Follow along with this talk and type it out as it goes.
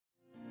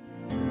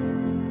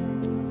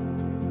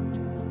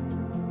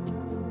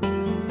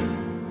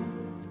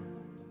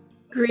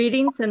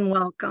Greetings and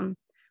welcome.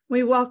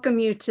 We welcome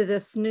you to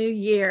this new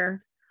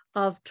year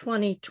of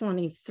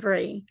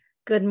 2023.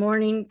 Good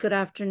morning, good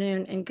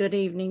afternoon, and good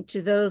evening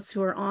to those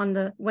who are on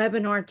the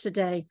webinar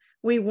today.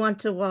 We want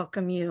to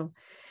welcome you.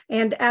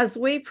 And as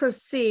we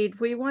proceed,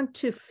 we want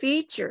to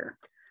feature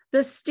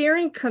the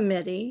steering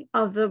committee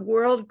of the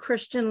World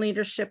Christian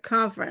Leadership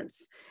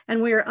Conference.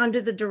 And we are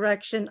under the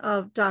direction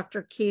of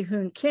Dr.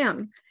 Ki-Hoon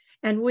Kim.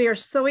 And we are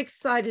so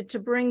excited to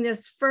bring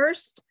this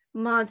first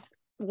month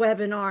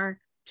webinar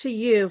to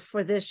you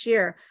for this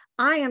year.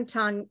 I am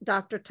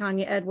Dr.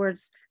 Tanya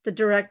Edwards, the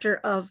Director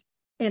of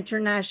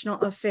International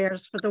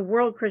Affairs for the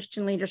World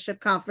Christian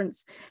Leadership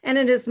Conference, and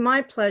it is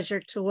my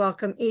pleasure to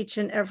welcome each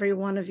and every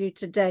one of you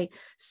today.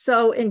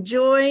 So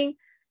enjoy,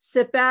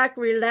 sit back,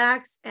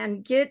 relax,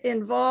 and get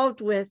involved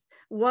with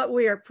what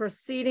we are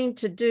proceeding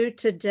to do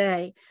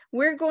today.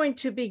 We're going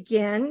to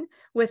begin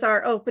with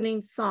our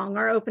opening song.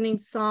 Our opening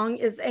song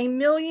is A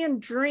Million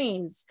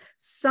Dreams,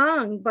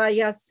 sung by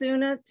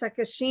Yasuna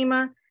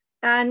Takashima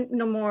and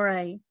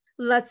Nomore.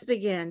 Let's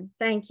begin.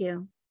 Thank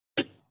you.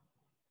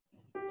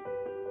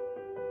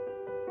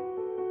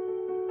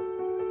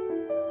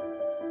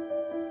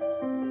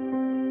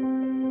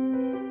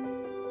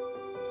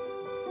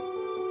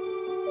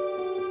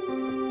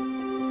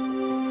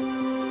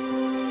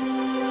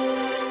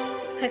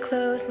 I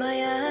close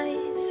my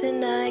eyes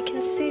and I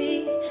can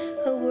see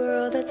a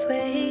world that's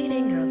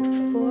waiting up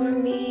for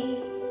me,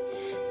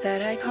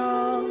 that I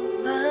call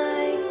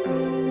my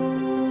own.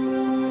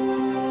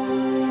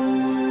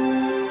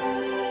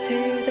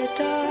 Through the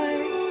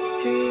dark,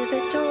 through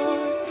the door,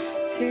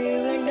 through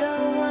where no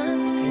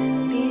one's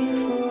been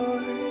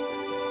before,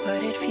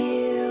 but it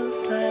feels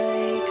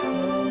like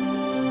home.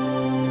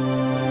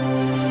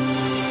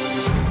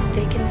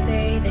 They can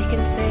say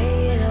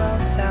it all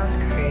sounds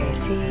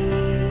crazy.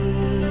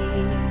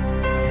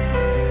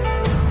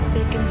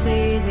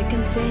 They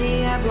can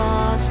say I've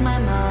lost my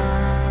mind.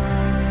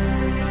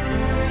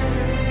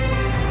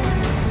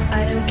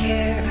 I don't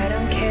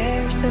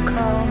care, so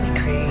call me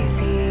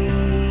crazy.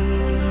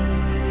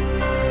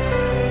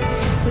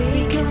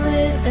 We can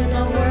live in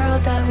a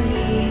world that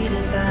we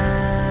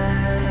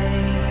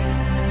design.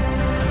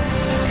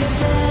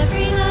 'Cause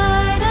every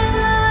night I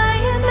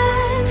lie in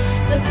bed,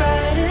 the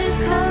brightest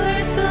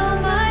colors fill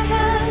my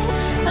head.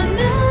 A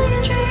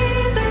million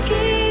dreams are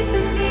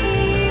keeping me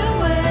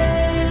awake.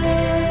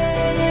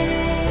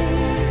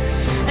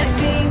 I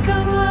think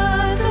of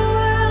what the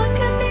world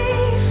could be,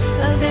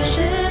 a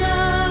vision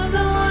of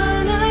the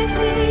one I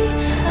see.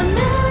 A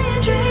million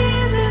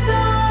dreams is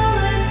all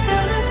it's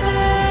gonna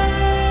take.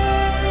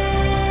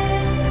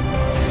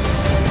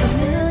 A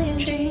million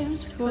dreams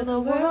for the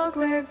world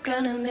we're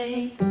gonna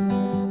make.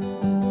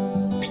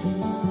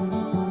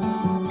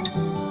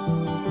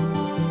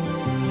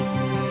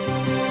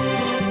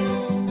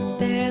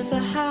 There's a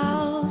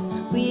house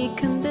we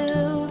can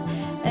build.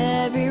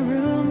 Every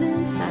room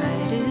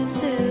inside is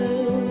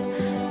filled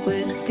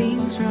with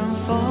things from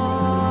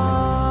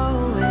far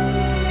away.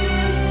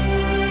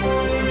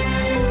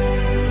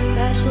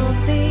 Special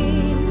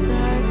things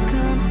are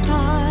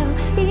compiled,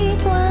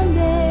 each one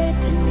there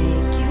to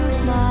make you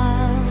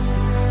smile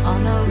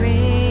on a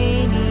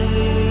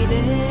rainy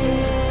day.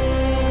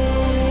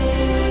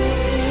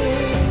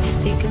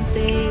 They can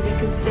say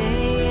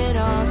it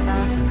all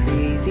sounds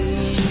crazy.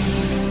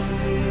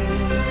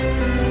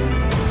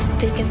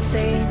 They can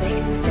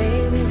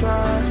say we've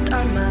lost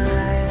our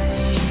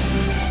minds.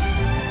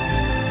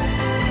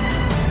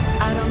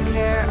 I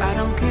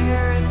don't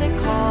care if they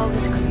call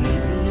us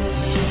crazy.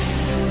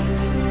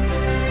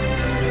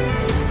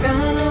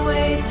 Run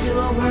away to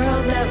a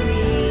world that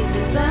we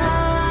design.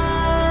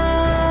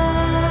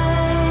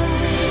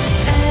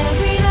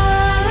 Every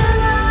night I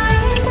lie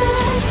in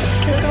bed,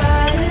 the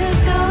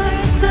brightest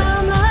colors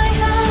fill my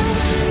head.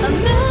 A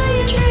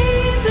million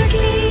dreams are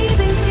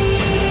keeping me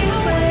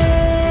awake.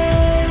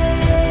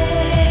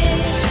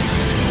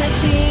 I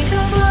think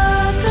of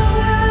what the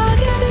world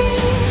can be,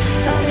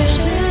 a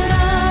vision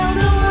of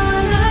the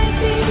one I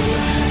see.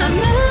 A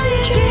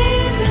million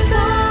dreams is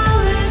all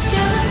it's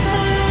gonna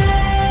take.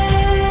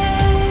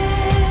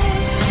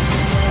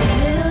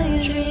 A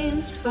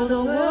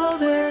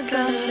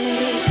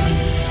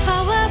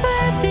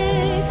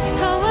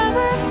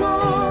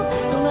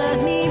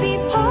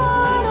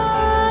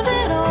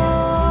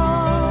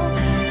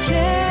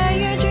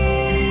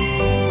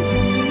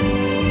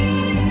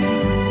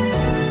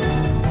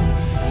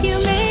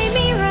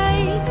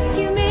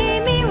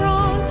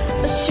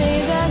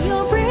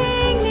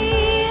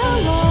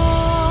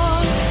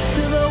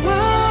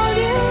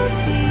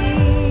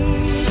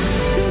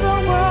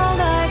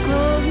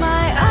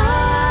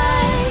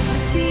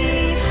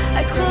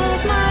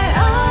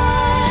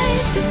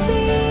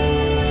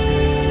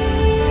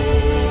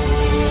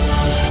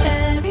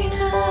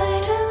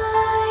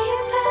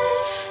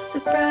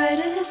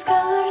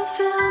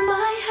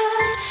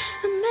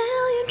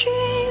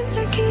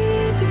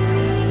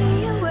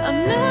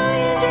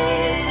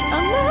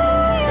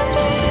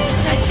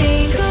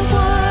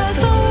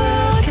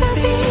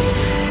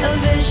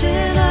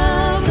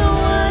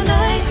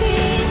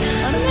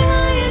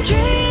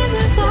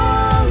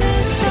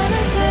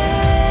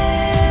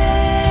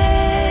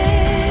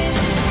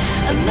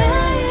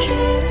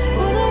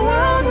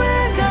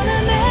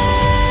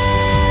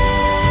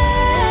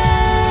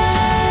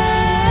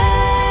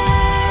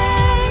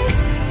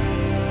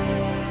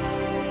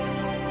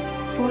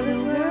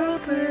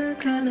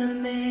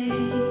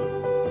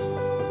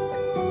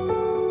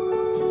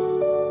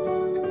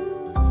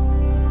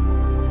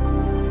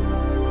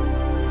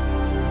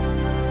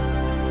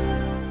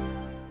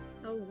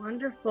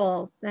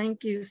Wonderful.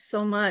 Thank you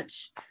so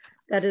much.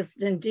 That is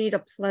indeed a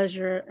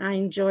pleasure. I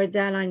enjoyed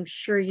that. I'm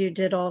sure you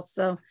did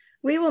also.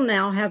 We will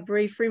now have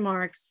brief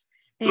remarks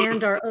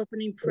and our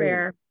opening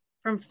prayer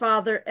from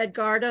Father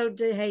Edgardo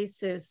de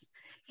Jesus.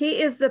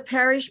 He is the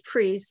parish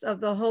priest of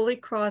the Holy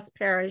Cross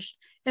Parish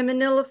in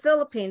Manila,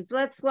 Philippines.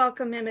 Let's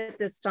welcome him at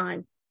this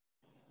time.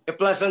 A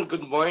pleasant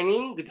good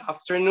morning, good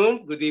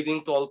afternoon, good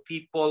evening to all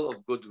people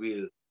of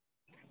goodwill.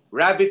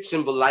 Rabbit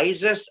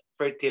symbolizes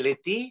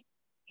fertility,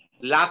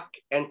 luck,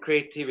 and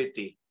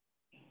creativity.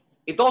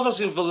 It also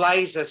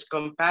symbolizes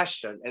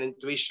compassion and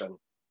intuition.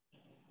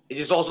 It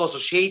is also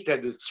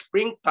associated with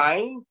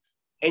springtime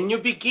and new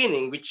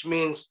beginning, which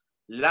means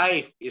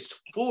life is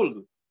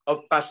full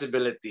of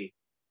possibility.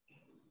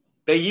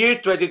 The year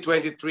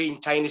 2023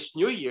 in Chinese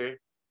New Year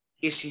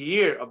is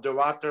Year of the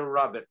Water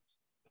Rabbit.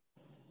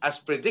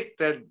 As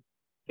predicted,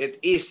 it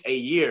is a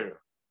year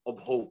of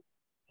hope.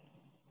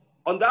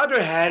 On the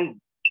other hand,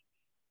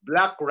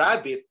 Black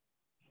Rabbit,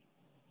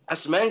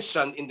 as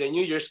mentioned in the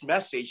New Year's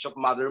message of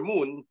Mother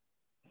Moon,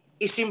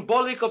 is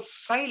symbolic of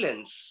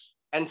silence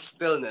and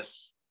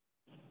stillness.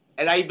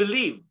 And I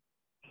believe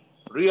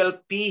real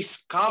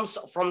peace comes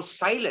from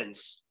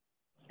silence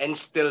and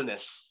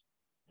stillness.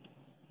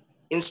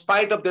 In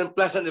spite of the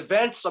unpleasant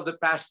events of the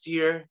past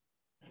year,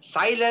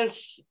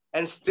 silence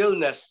and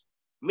stillness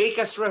make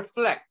us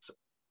reflect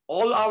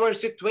all our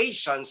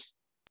situations,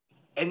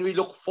 and we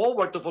look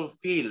forward to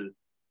fulfill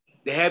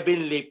the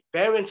Heavenly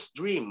Parent's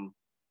dream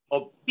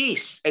of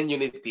peace and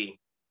unity.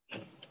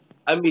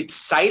 Amid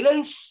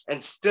silence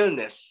and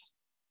stillness,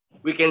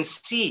 we can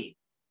see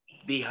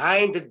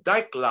behind the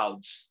dark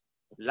clouds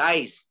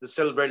lies the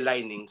silver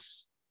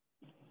linings.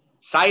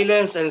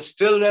 Silence and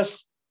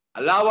stillness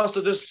allow us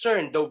to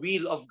discern the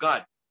will of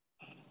God.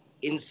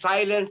 In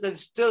silence and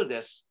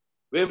stillness,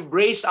 we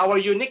embrace our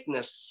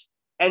uniqueness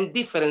and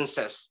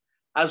differences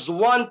as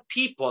one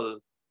people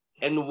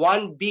and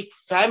one big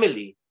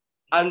family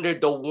under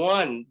the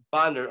one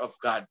banner of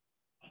God.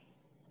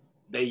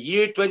 The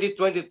year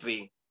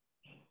 2023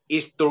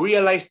 is to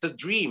realize the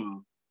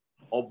dream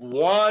of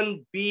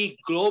one big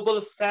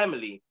global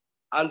family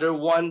under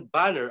one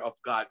banner of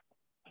God.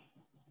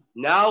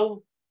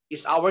 Now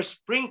is our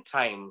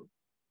springtime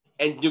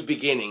and new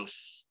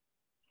beginnings.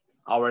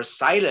 Our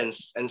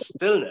silence and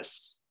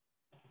stillness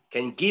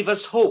can give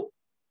us hope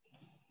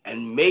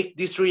and make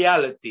this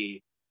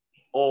reality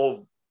of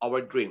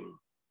our dream.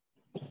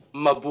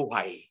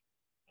 Mabuhay.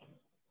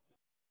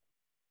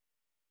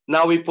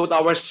 Now we put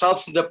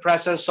ourselves in the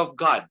presence of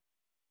God.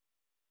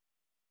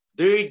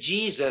 Dear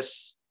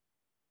Jesus,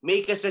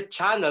 make us a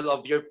channel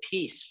of your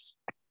peace.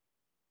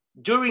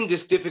 During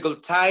this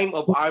difficult time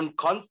of armed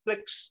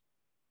conflicts,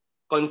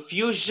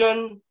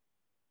 confusion,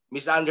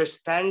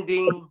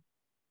 misunderstanding,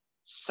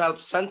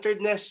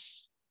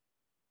 self-centeredness,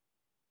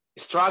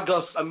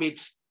 struggles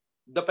amidst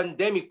the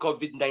pandemic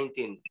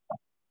COVID-19,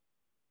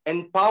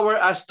 empower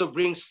us to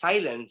bring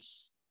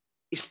silence,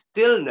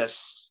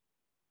 stillness,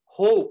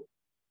 hope,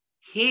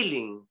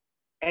 healing,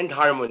 and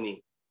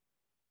harmony.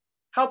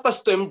 Help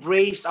us to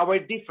embrace our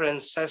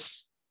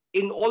differences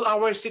in all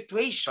our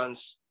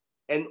situations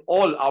and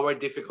all our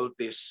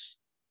difficulties.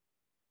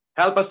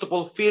 Help us to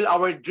fulfill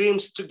our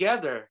dreams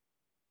together,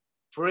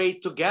 pray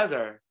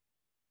together,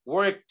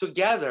 work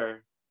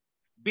together,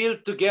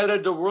 build together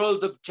the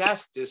world of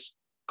justice,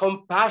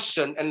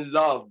 compassion, and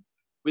love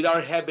with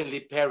our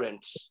heavenly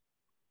parents.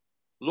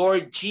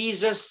 Lord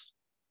Jesus,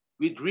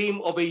 we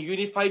dream of a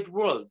unified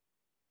world,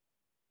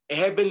 a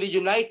heavenly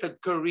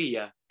united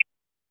Korea,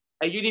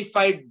 a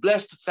unified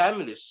blessed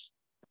families,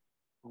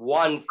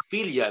 one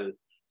filial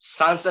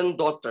sons and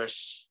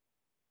daughters,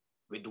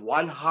 with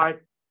one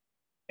heart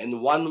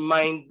and one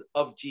mind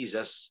of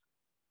Jesus.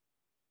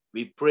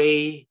 We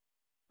pray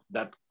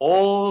that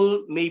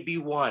all may be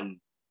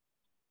one.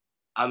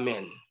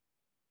 Amen.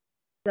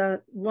 A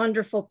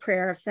wonderful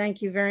prayer.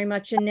 Thank you very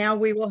much. And now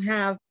we will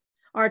have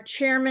our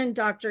chairman,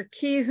 Dr.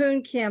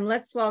 Ki-Hoon Kim.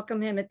 Let's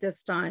welcome him at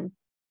this time.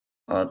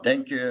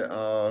 Thank you,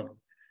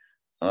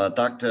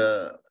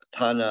 Dr.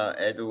 Tana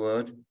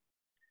Edward,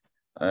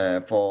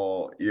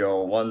 for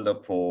your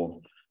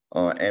wonderful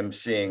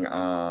emceeing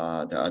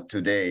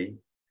today.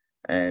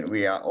 And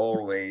we are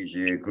always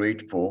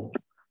grateful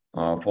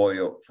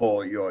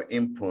for your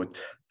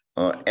input,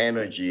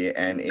 energy,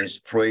 and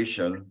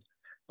inspiration,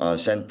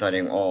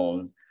 centering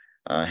on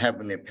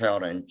Heavenly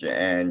Parents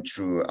and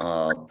true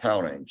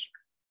parents.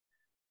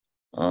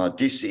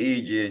 This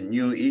is a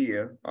new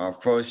year, our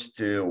first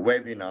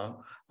webinar,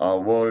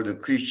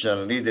 World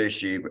Christian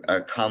Leadership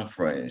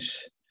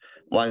Conference.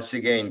 Once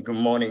again, good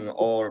morning,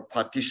 all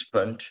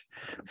participants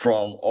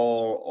from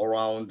all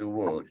around the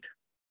world.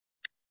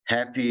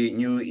 Happy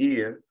New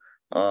Year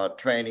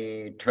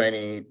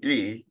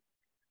 2023,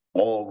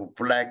 or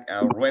Black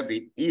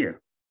Rabbit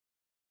Year.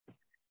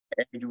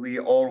 And we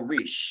all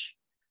wish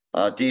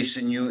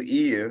this new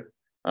year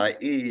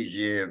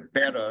is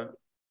better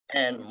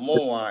and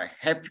more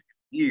happy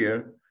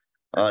year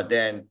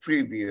than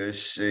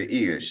previous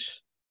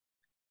years.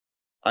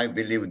 I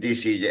believe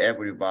this is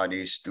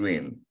everybody's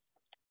dream.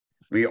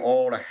 We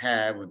all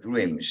have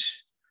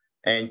dreams,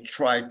 and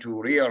try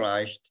to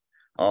realize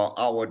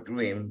our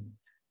dream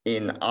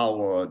in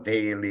our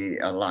daily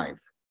life.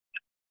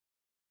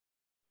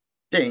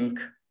 Think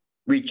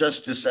we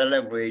just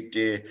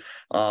celebrated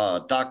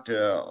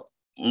Dr.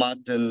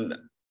 Martin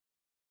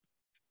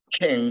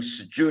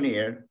King's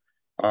Jr.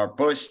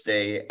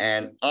 Birthday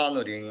and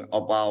honoring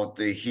about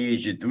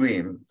his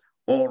dream,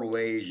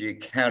 always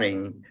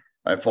caring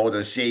for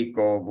the sake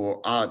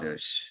of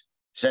others,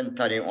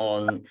 centering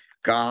on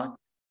God,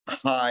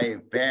 high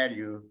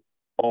value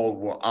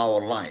of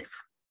our life.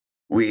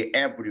 We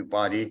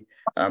everybody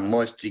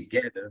must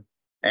together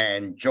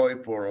and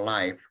joyful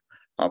life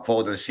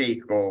for the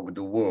sake of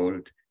the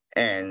world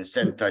and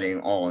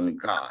centering on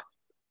God.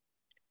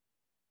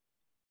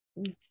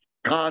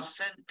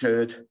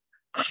 God-centered,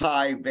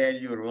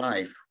 high-value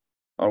life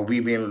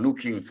we've been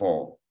looking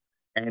for,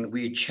 and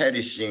we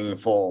cherishing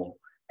for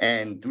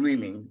and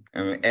dreaming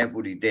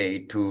every day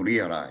to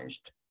realize.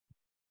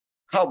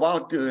 How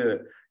about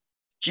the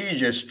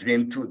Jesus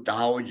dream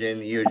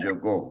 2,000 years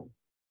ago?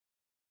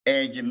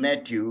 As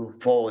Matthew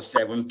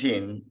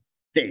 4:17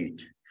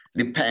 states,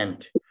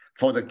 repent,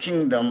 for the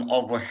kingdom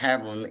of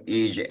heaven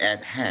is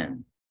at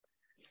hand.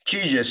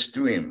 Jesus'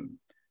 dream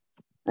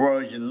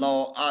was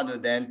no other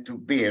than to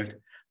build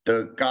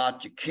the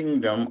God's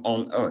kingdom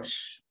on earth.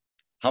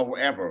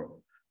 However,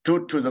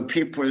 due to the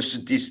people's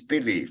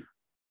disbelief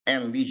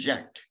and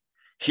reject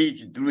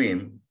his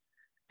dream,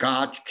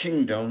 God's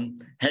kingdom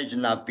has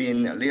not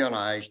been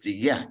realized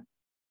yet.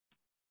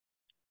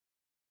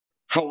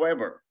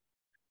 However,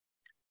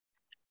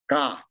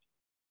 God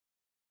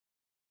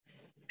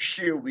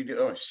shared with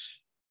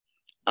us,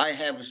 I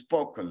have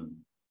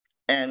spoken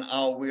and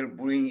I will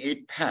bring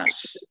it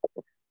past.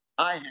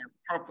 I have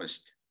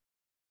purposed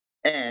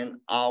and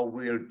I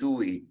will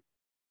do it.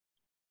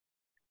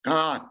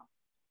 God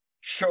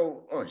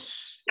showed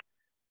us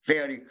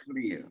very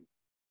clear,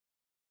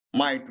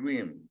 my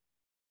dream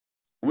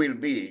will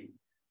be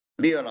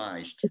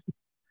realized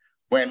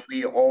when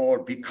we all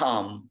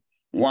become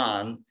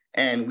one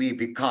and we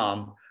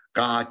become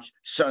God's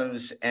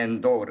sons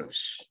and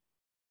daughters.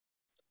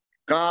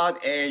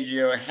 God, as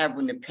your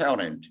heavenly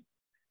parent,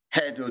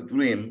 had a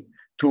dream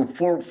to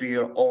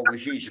fulfill all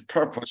his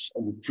purpose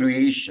of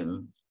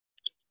creation.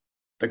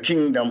 The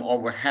kingdom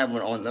of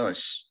heaven on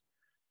earth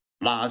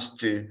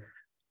lasts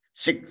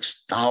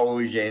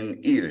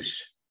 6,000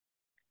 years.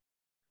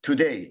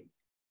 Today,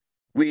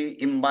 we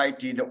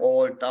invited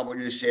all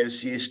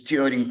WCLC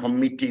steering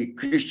committee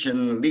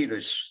Christian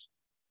leaders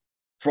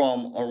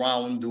from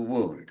around the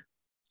world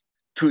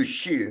to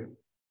share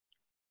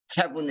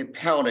Heavenly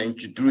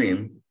Parent's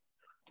dream,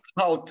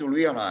 how to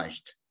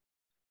realize,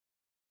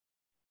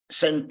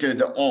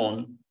 centered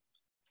on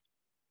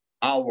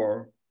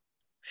our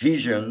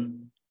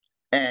vision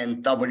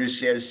and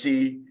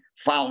WCLC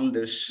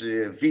founders'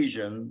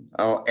 vision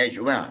as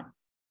well.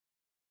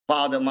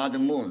 Father, Mother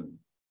Moon,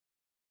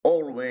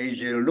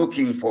 always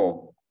looking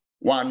for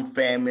one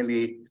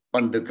family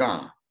under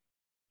God,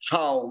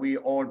 how we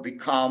all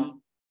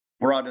become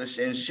brothers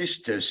and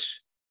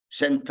sisters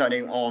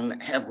centering on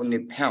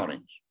Heavenly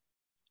Parents.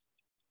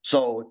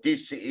 So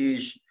this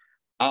is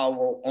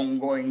our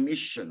ongoing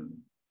mission.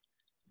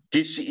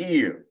 This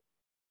year,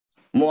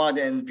 more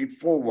than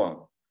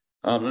before,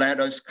 let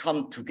us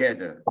come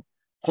together,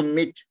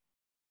 commit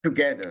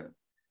together,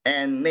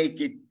 and make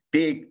it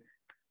big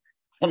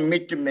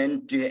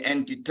commitment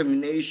and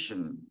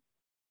determination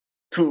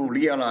to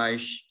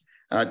realize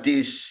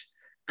this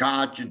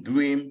God's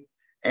dream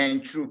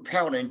and true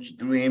parents'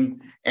 dream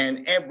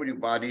and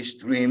everybody's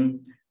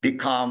dream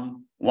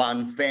become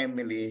one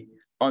family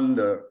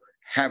under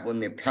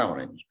Heavenly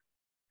Parents.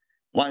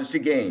 Once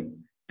again,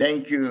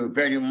 thank you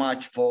very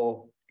much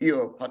for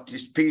your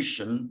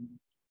participation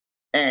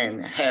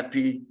and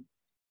Happy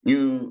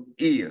New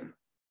Year.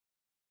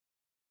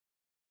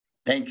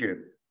 Thank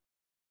you.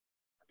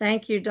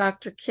 Thank you,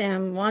 Dr.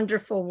 Kim.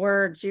 Wonderful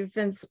words. You've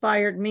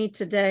inspired me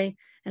today,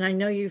 and I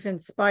know you've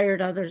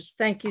inspired others.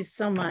 Thank you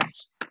so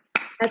much.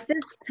 At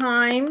this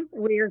time,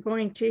 we are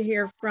going to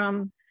hear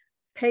from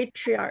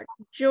Patriarch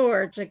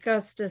George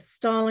Augustus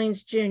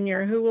Stallings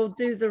Jr., who will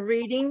do the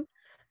reading,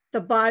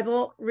 the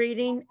Bible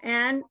reading,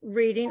 and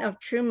reading of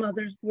True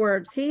Mother's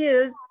words. He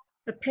is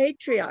the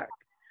patriarch,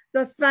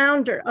 the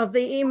founder of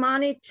the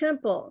Imani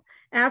Temple,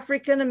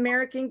 African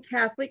American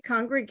Catholic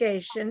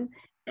Congregation,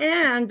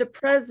 and the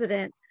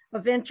president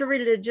of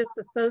Interreligious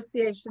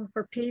Association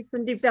for Peace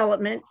and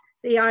Development,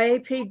 the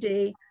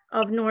IAPD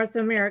of North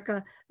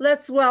America.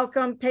 Let's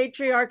welcome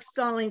Patriarch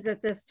Stallings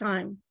at this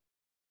time.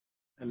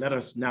 And let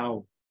us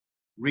now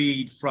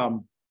read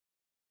from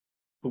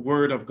the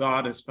word of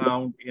God as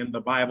found in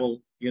the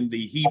Bible in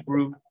the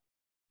Hebrew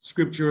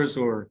scriptures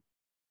or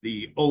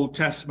the Old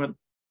Testament,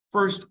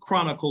 1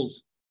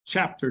 Chronicles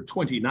chapter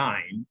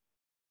 29,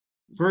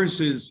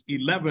 verses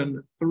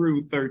 11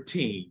 through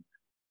 13.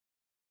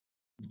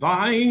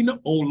 Thine,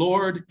 O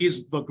Lord,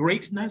 is the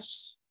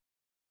greatness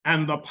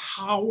and the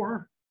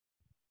power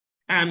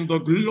and the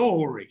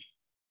glory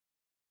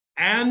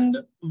and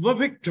the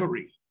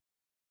victory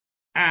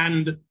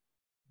and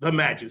the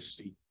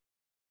majesty.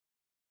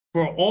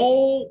 For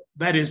all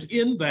that is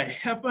in the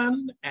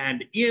heaven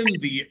and in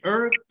the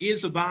earth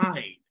is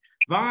thine.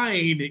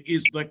 Thine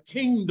is the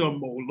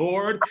kingdom, O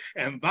Lord,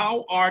 and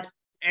thou art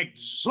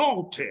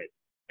exalted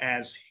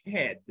as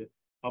head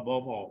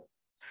above all.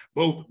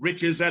 Both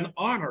riches and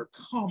honor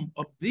come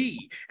of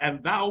thee,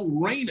 and thou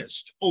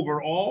reignest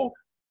over all.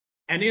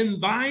 And in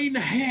thine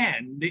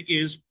hand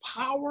is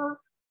power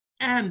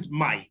and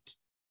might.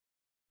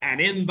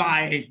 And in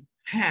thy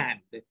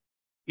hand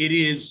it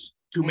is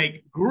to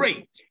make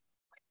great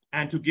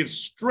and to give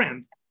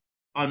strength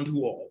unto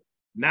all.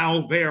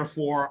 Now,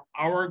 therefore,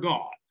 our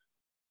God,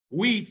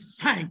 we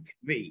thank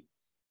thee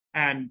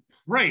and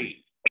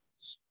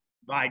praise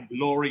thy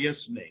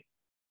glorious name,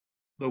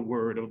 the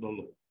word of the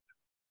Lord.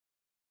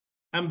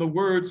 And the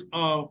words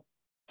of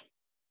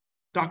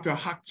Dr.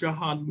 Hak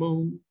Jahan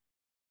Moon,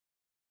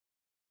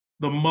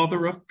 the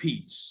Mother of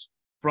Peace,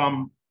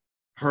 from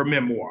her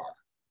memoir,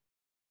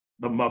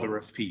 The Mother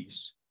of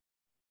Peace.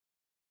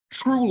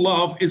 True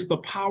love is the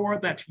power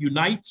that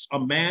unites a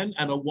man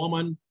and a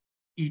woman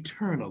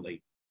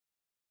eternally.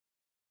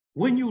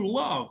 When you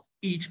love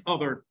each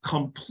other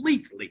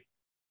completely,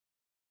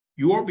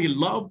 your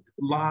beloved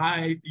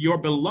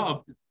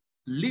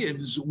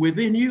lives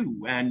within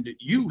you, and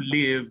you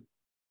live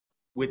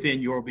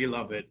within your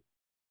beloved.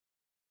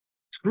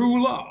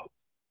 True love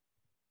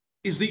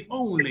is the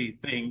only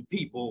thing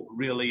people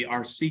really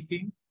are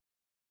seeking.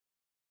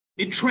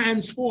 It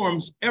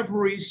transforms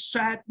every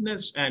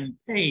sadness and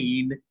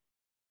pain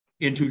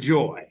into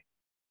joy.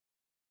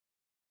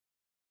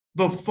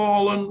 The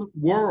fallen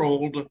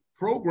world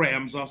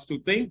programs us to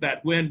think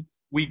that when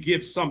we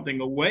give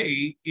something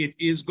away, it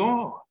is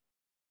gone.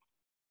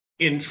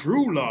 In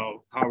true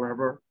love,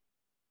 however,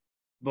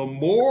 the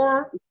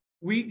more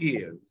we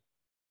give,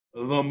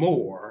 the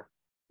more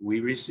we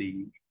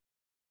receive.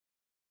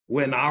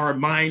 When our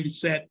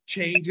mindset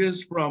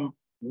changes from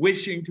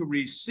wishing to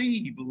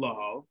receive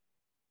love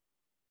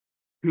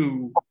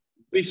to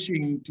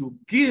wishing to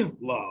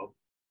give love,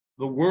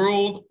 the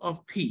world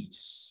of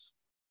peace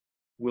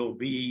will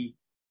be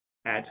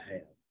at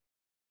hand.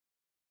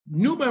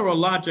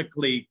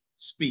 Numerologically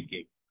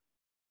speaking,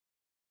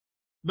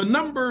 the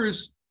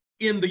numbers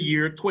in the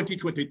year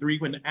 2023,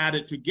 when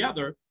added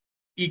together,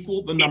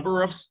 equal the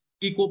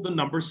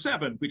number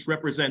 7, which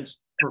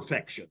represents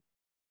perfection.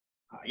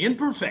 In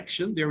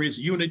perfection, there is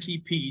unity,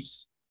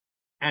 peace,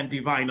 and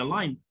divine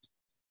alignment.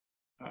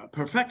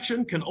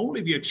 Perfection can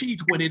only be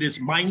achieved when it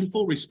is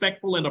mindful,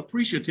 respectful, and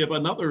appreciative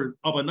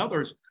of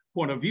another's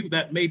point of view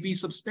that may be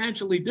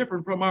substantially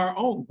different from our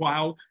own,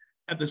 while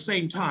at the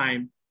same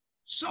time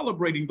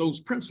celebrating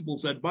those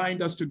principles that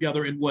bind us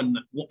together in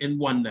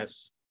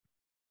oneness.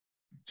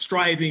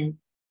 Striving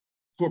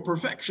for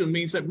perfection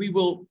means that we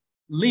will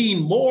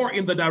lean more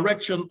in the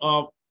direction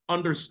of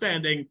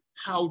understanding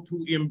how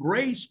to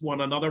embrace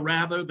one another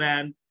rather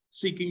than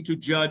seeking to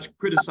judge,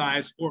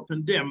 criticize, or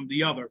condemn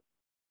the other.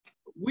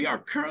 We are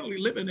currently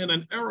living in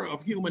an era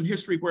of human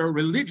history where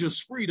religious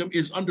freedom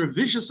is under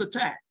vicious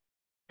attack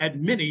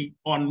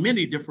on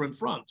many different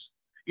fronts.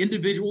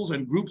 Individuals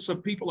and groups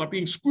of people are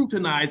being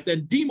scrutinized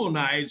and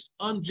demonized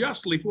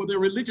unjustly for their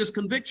religious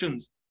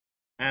convictions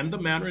and the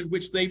manner in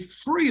which they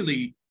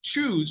freely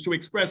choose to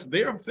express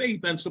their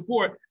faith and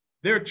support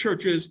their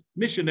church's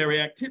missionary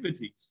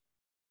activities.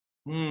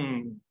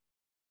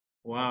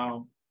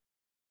 Wow.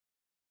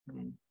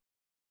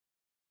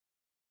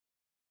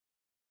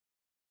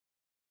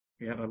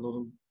 We had a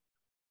little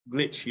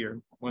glitch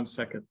here. 1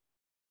 second.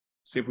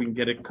 See if we can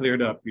get it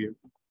cleared up here.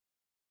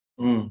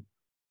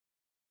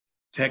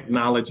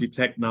 Technology.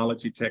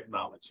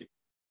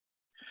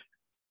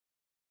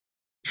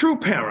 True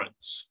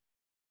parents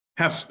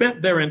have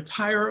spent their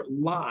entire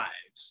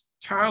lives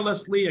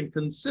tirelessly and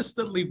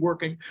consistently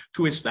working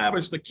to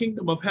establish the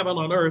kingdom of heaven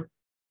on earth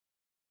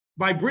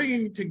by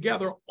bringing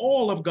together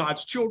all of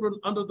God's children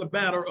under the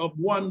banner of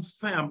one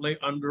family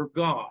under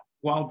God,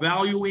 while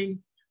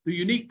valuing the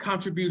unique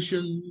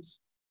contributions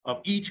of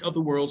each of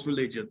the world's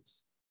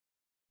religions.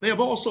 They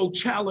have also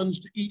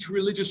challenged each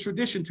religious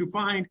tradition to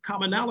find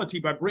commonality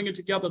by bringing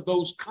together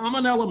those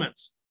common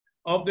elements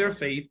of their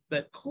faith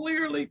that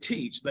clearly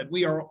teach that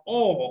we are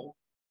all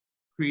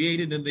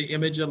created in the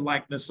image and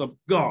likeness of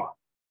God.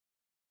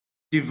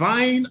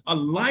 Divine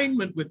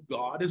alignment with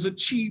God is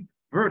achieved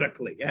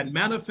vertically and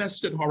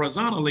manifested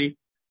horizontally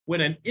when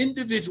an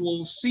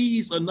individual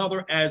sees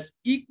another as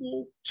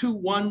equal to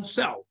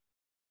oneself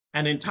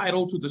and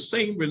entitled to the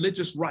same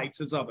religious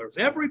rights as others.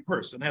 Every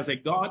person has a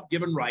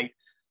God-given right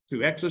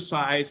to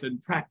exercise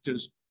and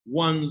practice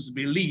one's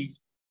belief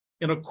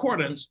in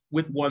accordance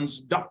with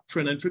one's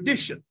doctrine and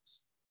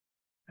traditions,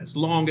 as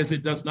long as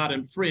it does not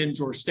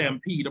infringe or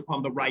stampede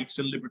upon the rights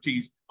and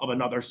liberties of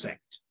another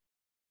sect.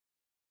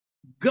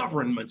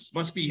 Governments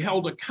must be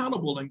held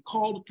accountable and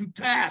called to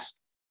task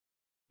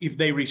if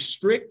they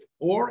restrict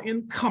or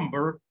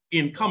encumber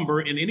in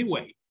any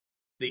way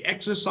the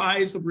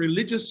exercise of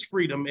religious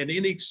freedom in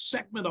any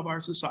segment of our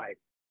society.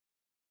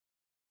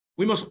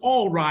 We must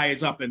all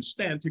rise up and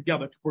stand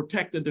together to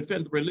protect and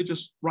defend the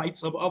religious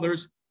rights of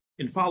others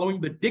in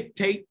following the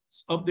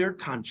dictates of their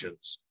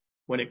conscience,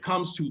 when it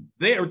comes to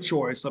their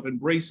choice of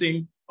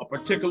embracing a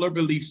particular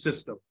belief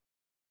system.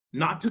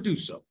 Not to do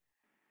so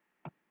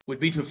would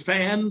be to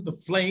fan the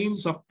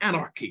flames of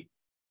anarchy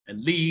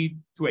and lead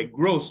to a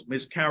gross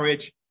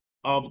miscarriage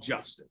of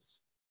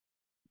justice.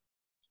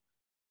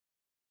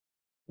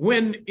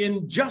 When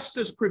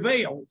injustice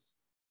prevails,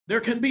 there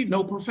can be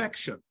no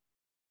perfection.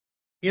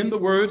 In the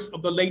words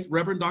of the late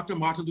Reverend Dr.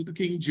 Martin Luther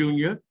King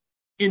Jr.,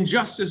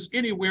 injustice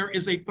anywhere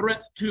is a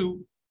threat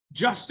to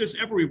justice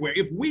everywhere.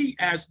 If we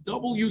as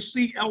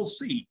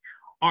WCLC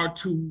are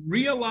to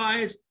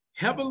realize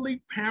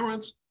Heavenly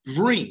Parents'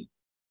 dream,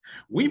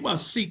 we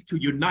must seek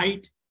to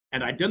unite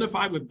and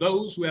identify with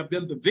those who have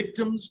been the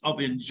victims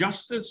of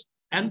injustice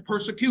and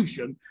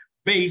persecution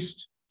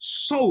based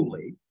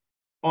solely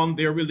on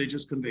their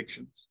religious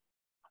convictions.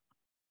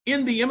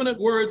 In the eminent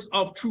words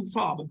of True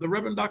Father, the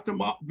Reverend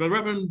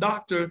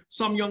Dr.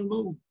 Sun Myung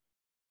Moon,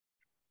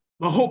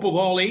 the hope of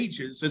all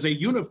ages is a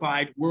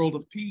unified world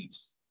of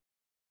peace.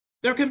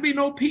 There can be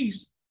no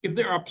peace if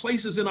there are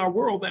places in our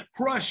world that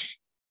crush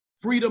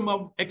freedom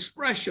of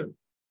expression.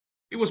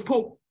 It was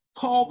Pope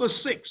Paul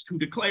VI who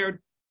declared,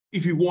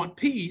 if you want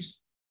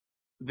peace,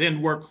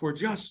 then work for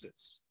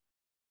justice.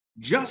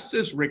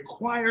 Justice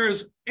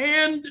requires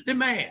and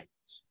demands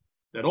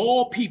that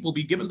all people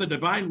be given the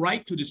divine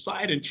right to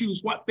decide and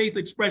choose what faith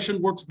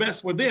expression works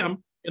best for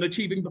them in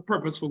achieving the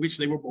purpose for which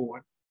they were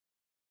born.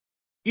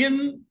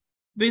 In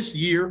this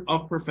year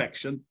of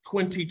perfection,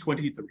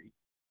 2023,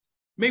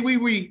 may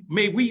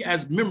we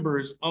as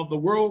members of the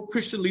World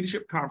Christian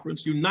Leadership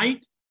Conference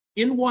unite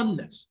in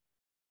oneness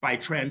by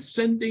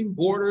transcending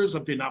borders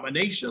of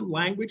denomination,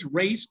 language,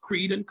 race,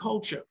 creed, and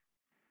culture.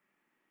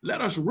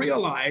 Let us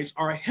realize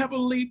our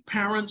Heavenly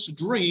Parents'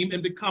 dream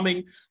in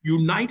becoming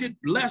united,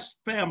 blessed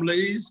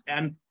families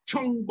and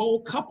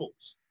Chungbo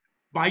couples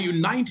by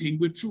uniting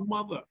with True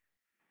Mother.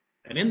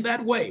 And in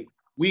that way,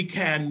 we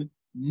can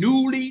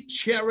newly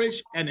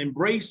cherish and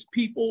embrace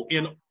people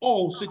in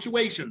all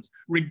situations,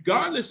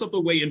 regardless of the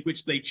way in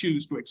which they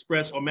choose to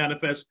express or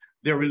manifest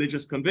their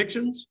religious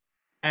convictions,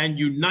 and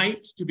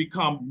unite to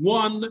become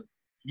one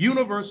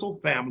universal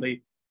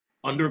family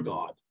under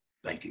God.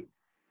 Thank you.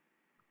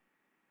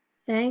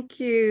 Thank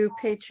you,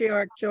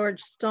 Patriarch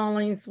George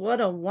Stallings.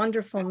 What a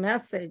wonderful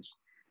message.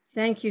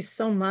 Thank you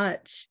so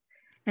much.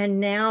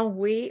 And now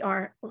we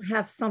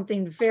have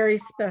something very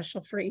special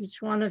for each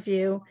one of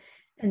you,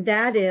 and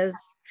that is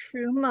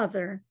True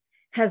Mother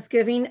has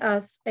given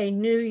us a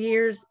New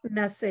Year's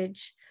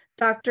message.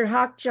 Dr.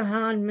 Hak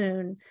Jahan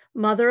Moon,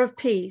 Mother of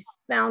Peace,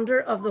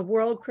 founder of the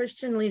World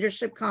Christian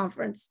Leadership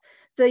Conference,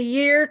 the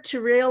year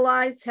to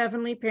realize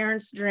Heavenly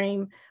Parents'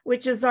 dream,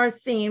 which is our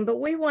theme, but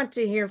we want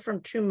to hear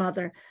from True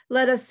Mother.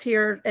 Let us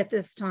hear at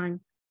this time.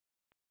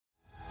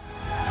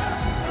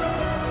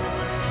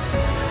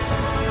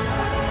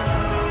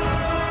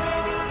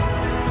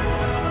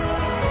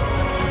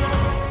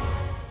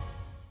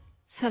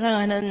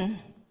 사랑하는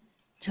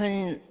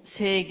전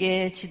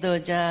세계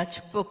지도자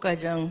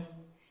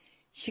축복가정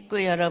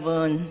식구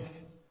여러분,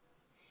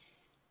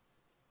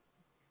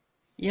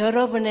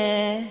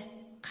 여러분의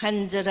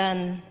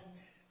간절한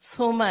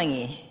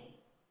소망이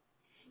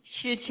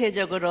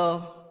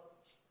실체적으로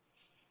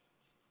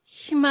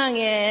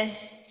희망의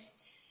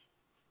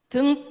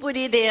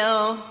등불이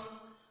되어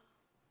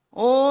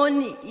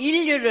온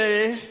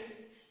인류를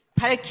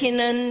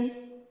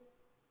밝히는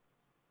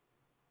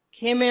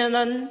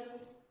계면은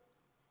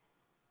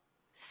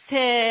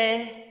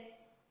새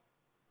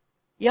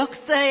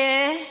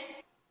역사의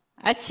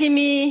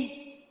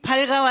아침이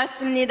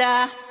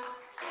밝아왔습니다.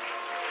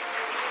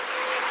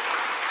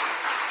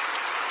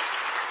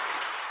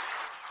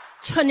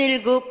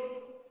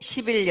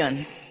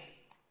 1111년,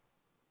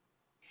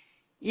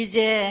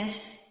 이제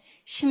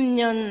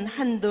 10년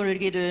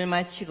한돌기를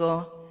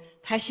마치고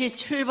다시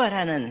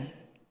출발하는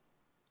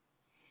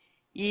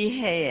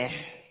이 해에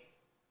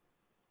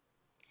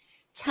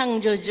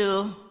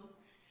창조주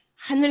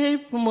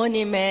하늘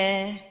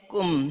부모님의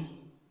꿈,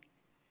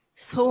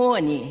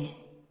 소원이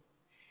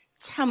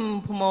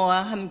참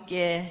부모와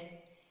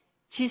함께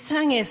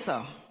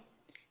지상에서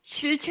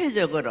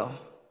실체적으로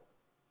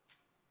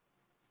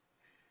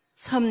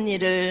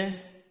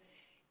섭리를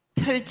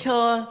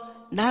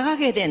펼쳐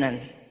나가게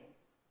되는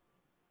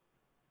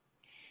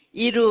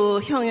이루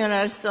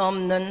형용할 수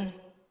없는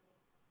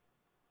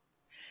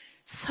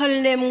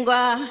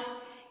설렘과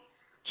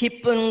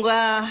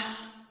기쁨과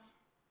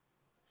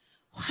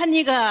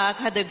환희가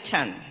가득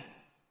찬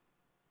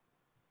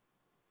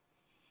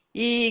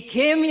이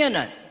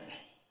계면은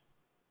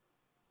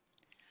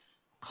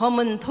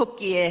검은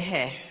토끼의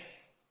해,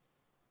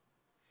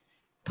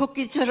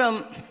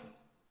 토끼처럼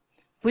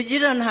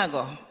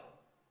부지런하고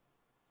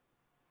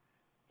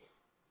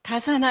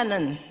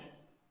다산하는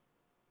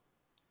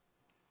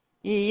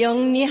이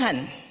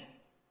영리한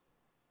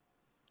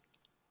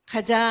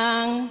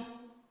가장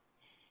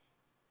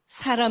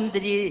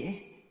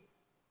사람들이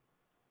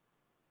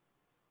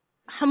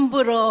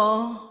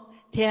함부로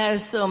대할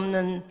수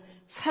없는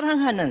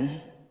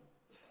사랑하는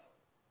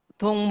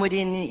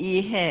동물인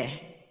이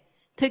해,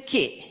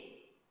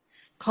 특히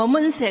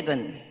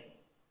검은색은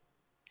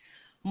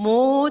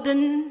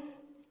모든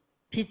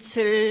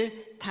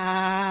빛을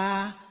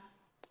다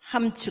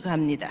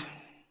함축합니다.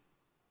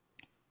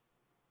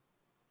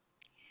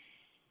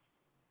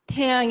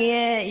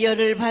 태양의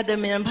열을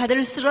받으면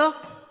받을수록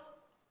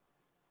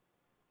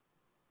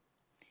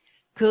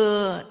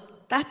그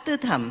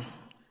따뜻함,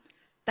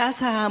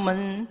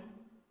 따사함은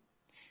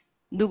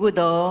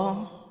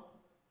누구도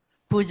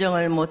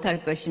부정을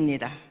못할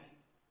것입니다.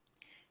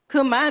 그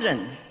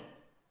말은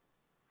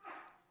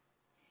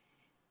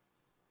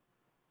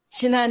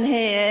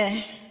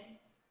지난해에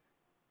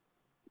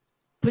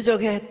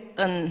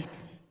부족했던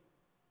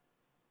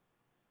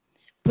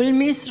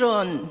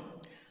불미스러운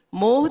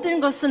모든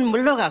것은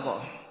물러가고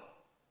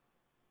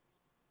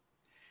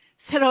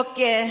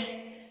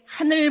새롭게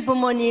하늘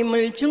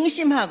부모님을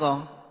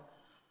중심하고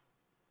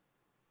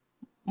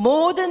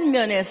모든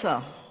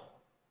면에서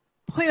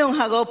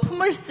포용하고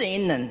품을 수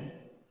있는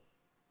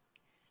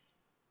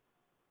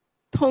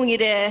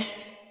통일의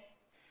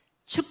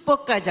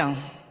축복가정,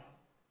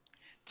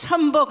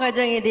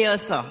 천보가정이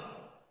되어서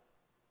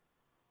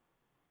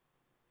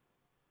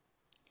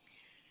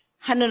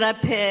하늘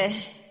앞에,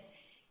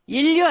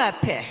 인류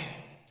앞에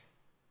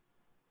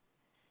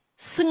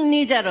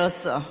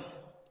승리자로서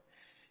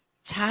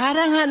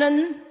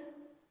자랑하는,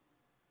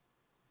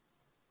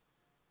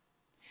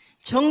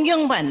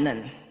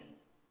 존경받는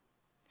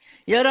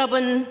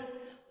여러분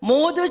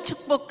모두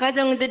축복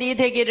가정들이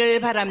되기를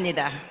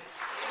바랍니다.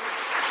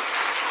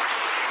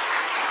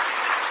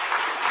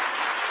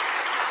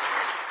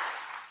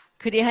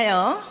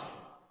 그리하여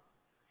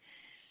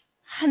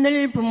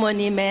하늘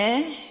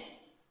부모님의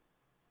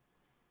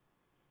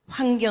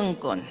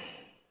환경권,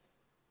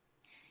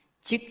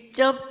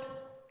 직접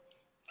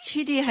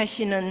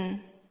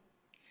치리하시는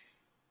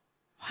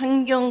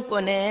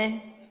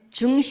환경권의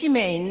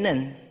중심에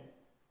있는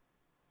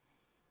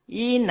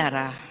이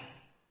나라,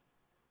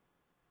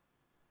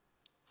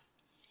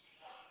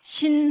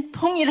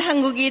 신통일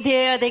한국이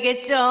되어야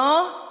되겠죠?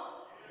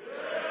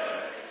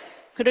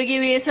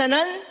 그러기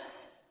위해서는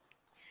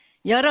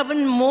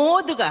여러분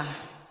모두가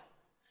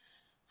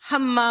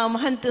한마음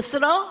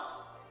한뜻으로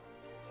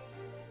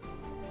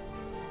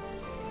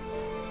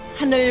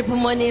하늘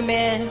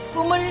부모님의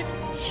꿈을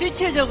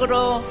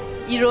실체적으로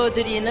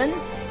이루어드리는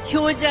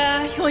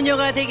효자,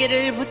 효녀가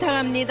되기를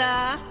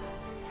부탁합니다.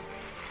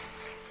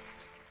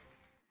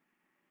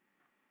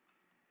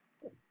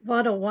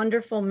 What a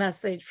wonderful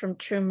message from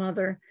True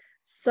Mother.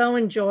 So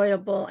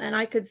enjoyable. And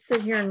I could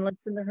sit here and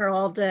listen to her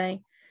all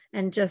day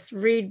and just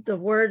read the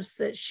words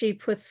that she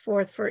puts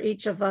forth for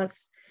each of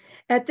us.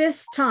 At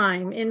this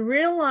time, in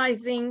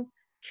realizing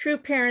True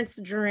Parents'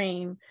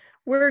 dream,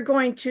 we're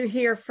going to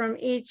hear from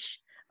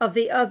each of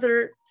the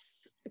other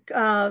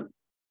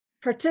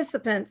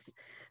participants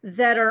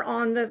that are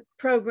on the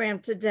program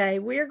today.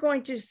 We are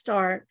going to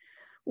start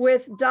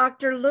with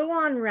Dr.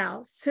 Luan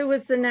Rouse, who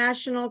is the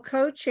national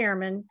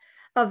co-chairman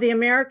of the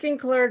American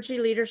Clergy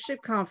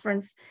Leadership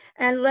Conference,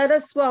 and let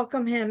us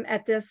welcome him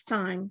at this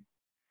time.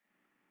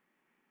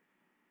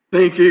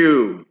 Thank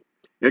you,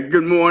 and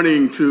good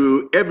morning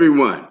to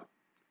everyone.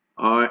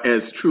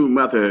 As True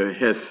Mother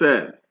has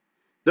said,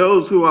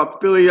 those who are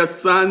filial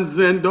sons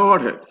and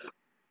daughters,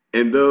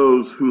 and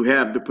those who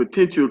have the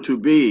potential to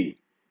be,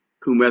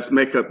 who must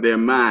make up their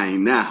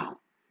mind now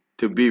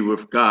to be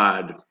with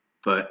God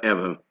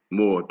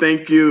forevermore.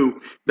 Thank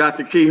you,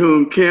 Dr.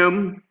 Ki-Hoon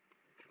Kim,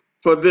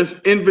 for this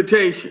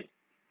invitation.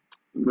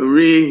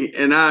 Marie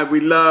and I,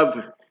 we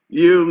love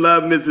you,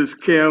 love Mrs.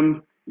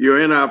 Kim. You're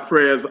in our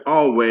prayers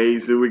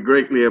always, and we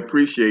greatly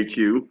appreciate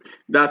you.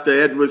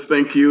 Dr. Edwards,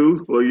 thank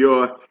you for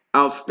your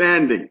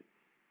outstanding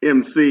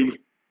MC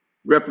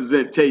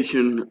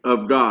representation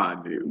of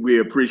God. We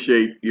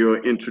appreciate your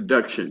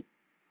introduction.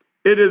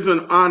 It is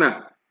an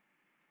honor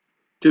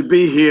to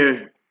be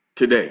here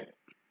today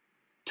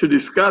to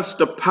discuss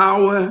the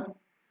power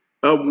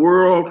of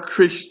world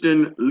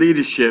Christian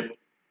leadership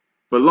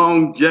for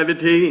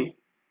longevity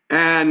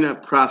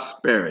and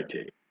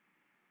prosperity.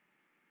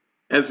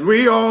 As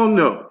we all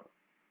know,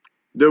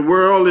 the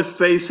world is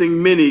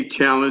facing many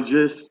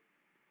challenges,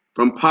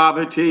 from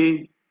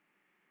poverty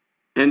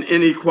and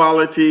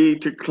inequality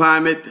to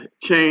climate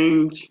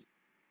change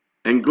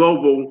and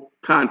global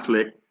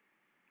conflict.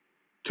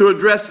 To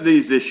address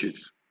these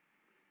issues,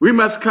 we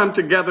must come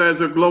together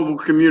as a global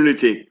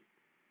community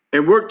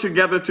and work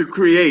together to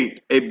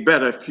create a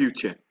better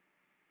future.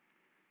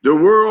 The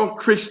World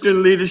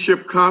Christian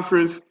Leadership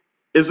Conference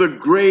is a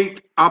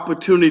great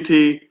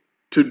opportunity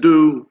to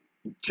do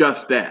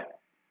just that.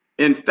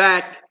 In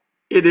fact,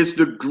 it is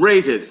the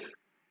greatest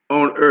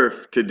on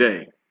earth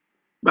today.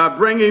 By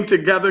bringing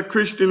together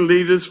Christian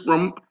leaders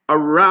from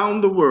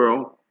around the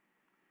world,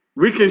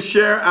 we can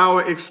share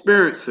our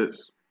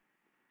experiences,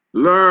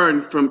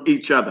 learn from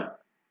each other,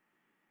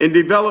 and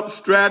develop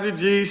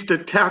strategies to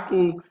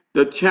tackle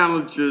the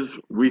challenges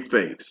we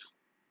face.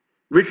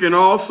 We can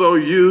also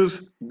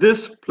use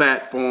this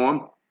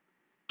platform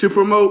to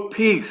promote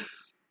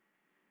peace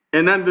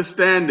and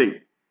understanding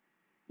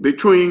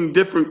between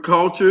different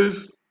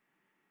cultures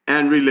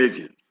and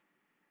religions.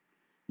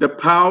 The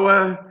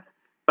power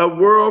of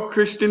world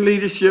Christian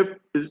leadership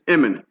is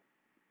imminent,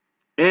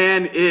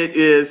 and it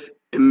is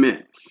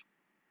immense.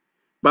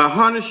 By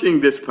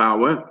harnessing this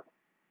power,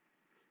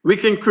 we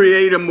can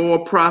create a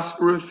more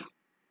prosperous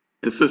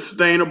and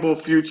sustainable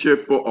future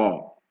for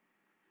all.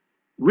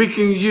 We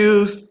can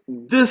use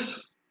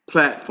this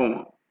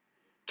platform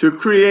to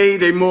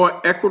create a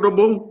more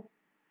equitable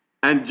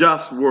and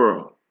just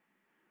world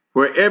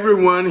where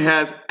everyone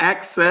has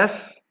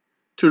access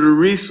to the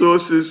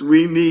resources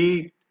we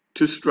need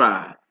to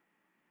strive.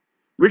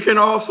 We can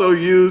also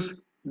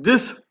use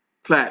this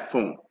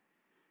platform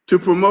to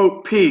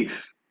promote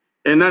peace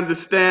and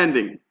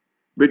understanding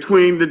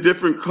between the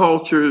different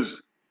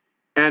cultures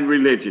and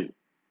religion.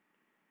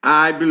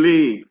 I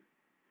believe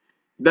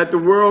that the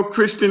World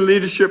Christian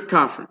Leadership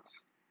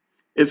Conference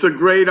is a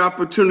great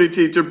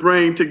opportunity to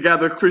bring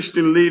together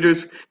Christian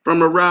leaders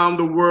from around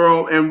the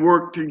world and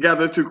work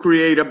together to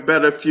create a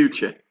better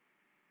future.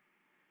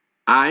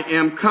 I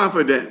am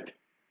confident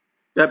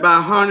that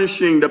by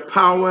harnessing the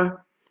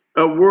power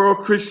of world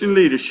Christian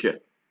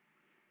leadership,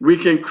 we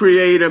can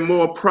create a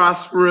more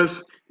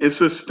prosperous and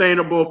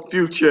sustainable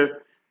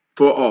future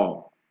for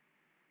all.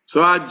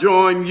 So I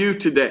join you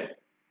today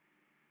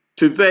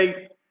to thank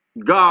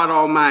God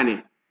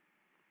Almighty.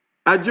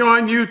 I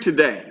join you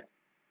today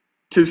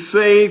to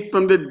say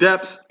from the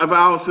depths of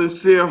our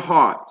sincere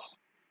hearts,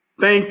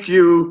 thank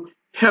you,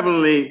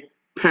 Heavenly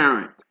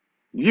Parent.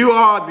 You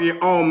are the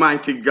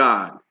Almighty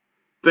God.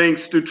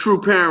 Thanks to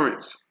true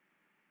parents,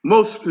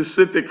 most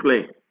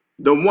specifically,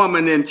 the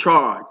woman in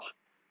charge,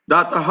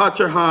 Dr.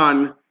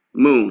 Hachahan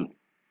Moon.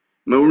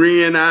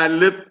 Marie and I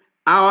lift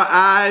our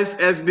eyes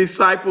as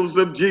disciples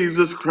of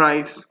Jesus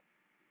Christ,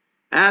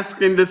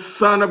 asking the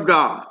Son of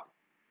God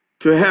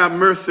to have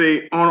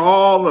mercy on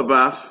all of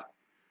us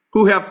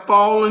who have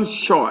fallen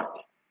short,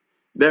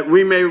 that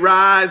we may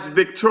rise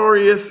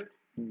victorious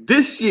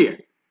this year,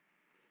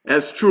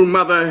 as True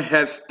Mother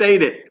has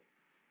stated,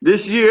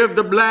 this year of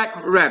the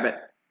Black Rabbit,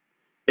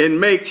 and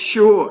make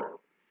sure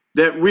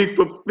that we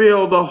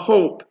fulfill the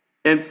hope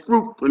and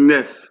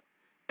fruitfulness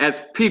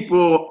as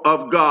people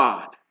of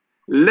God.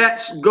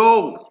 Let's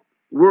go,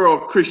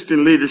 World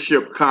Christian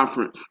Leadership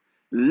Conference.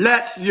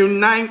 Let's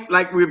unite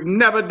like we've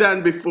never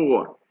done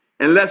before,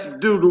 and let's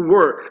do the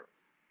work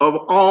of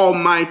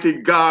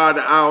Almighty God,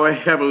 our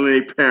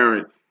Heavenly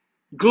Parent.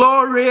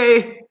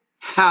 Glory,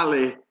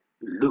 hallelujah.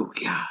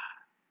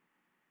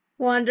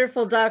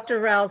 Wonderful, Dr.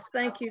 Rouse.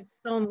 Thank you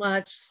so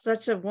much.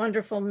 Such a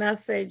wonderful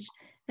message.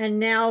 And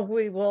now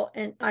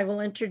I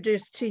will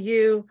introduce to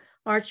you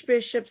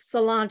Archbishop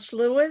Solange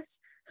Lewis,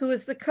 who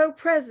is the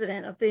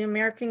co-president of the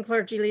American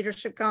Clergy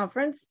Leadership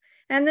Conference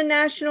and the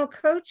national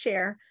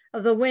co-chair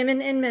of the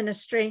Women in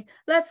Ministry.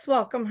 Let's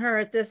welcome her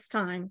at this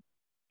time.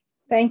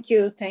 Thank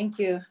you,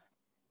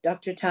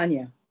 Dr.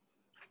 Tanya.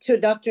 To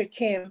Dr.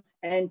 Kim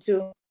and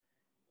to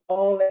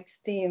all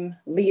esteemed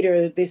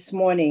leaders this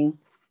morning,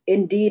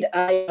 indeed,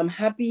 I am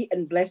happy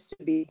and blessed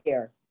to be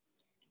here.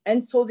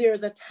 And so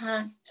there's a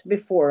task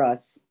before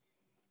us.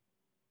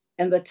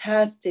 And the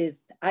task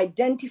is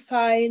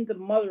identifying the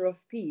Mother of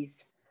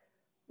Peace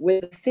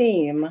with the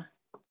theme,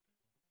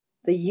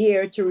 the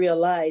year to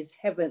realize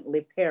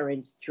Heavenly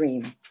Parents'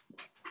 dream.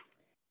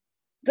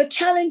 The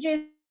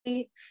challenges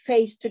we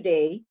face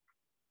today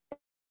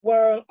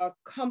world are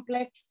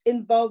complex,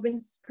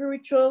 involving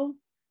spiritual,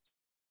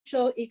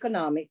 social,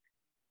 economic,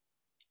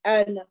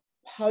 and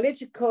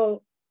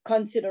political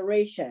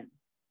consideration.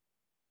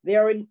 They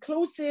are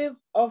inclusive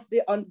of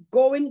the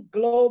ongoing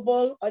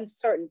global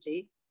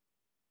uncertainty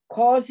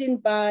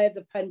caused by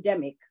the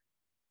pandemic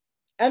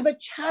and the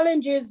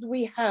challenges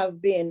we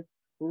have been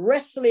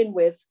wrestling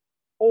with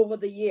over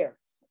the years.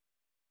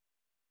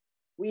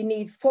 We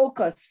need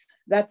focus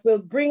that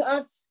will bring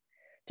us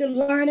to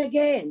learn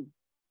again,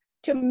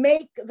 to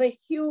make the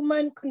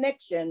human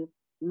connection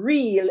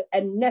real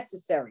and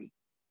necessary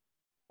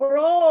for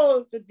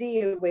all to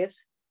deal with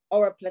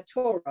our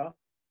plethora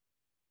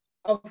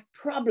of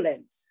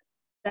problems,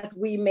 that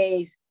we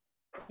may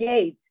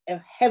create a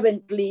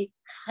heavenly,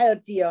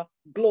 healthier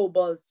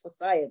global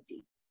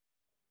society.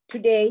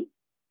 Today,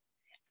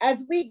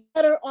 as we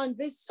gather on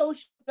this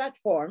social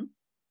platform,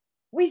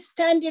 we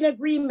stand in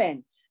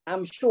agreement,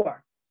 I'm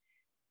sure,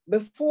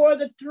 before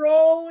the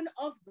throne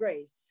of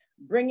grace,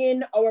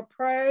 bringing our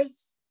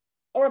prayers,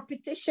 our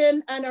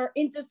petition, and our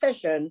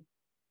intercession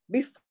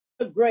before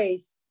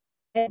grace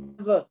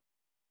ever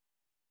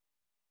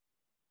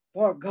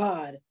for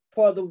God,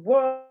 for the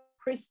World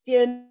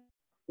Christian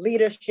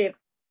Leadership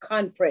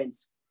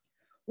Conference.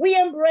 We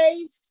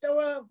embraced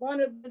our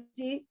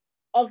vulnerability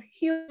of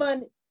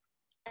human,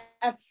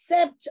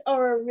 accept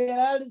our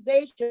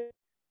realization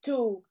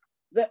to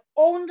the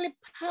only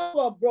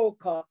power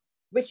broker,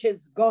 which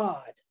is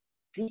God,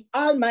 the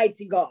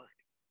Almighty God.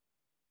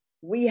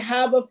 We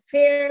have a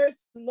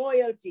fierce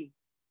loyalty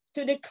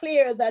to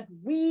declare that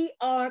we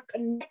are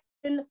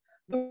connecting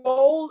the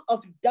role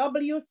of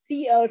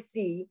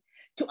WCLC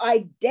to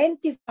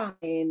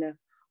identifying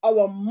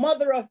our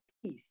Mother of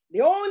Peace,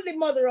 the only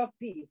Mother of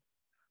Peace,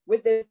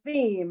 with the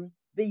theme,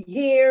 the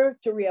year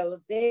to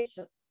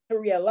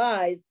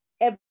realize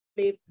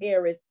Heavenly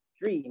Parents'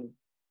 dream.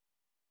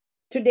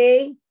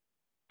 Today,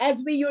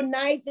 as we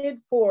united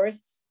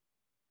force,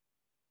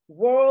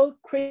 World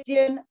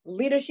Christian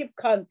Leadership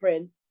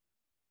Conference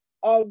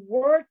are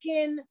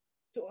working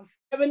to a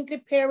heavenly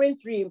parent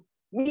dream,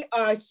 we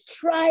are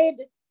stride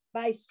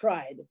by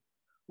stride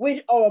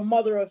with our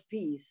Mother of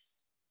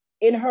Peace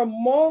in her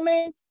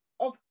moment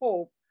of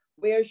hope,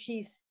 where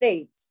she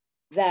states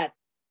that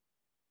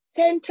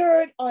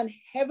centered on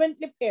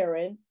heavenly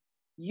parent,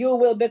 you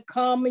will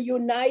become a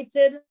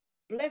united,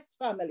 blessed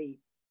family,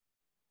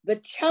 the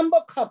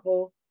chamber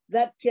couple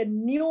that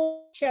can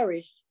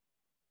cherish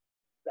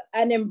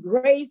and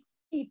embrace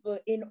people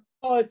in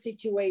all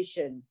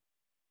situations,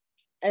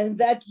 and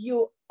that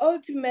you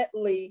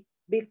ultimately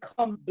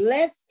become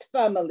blessed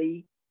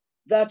family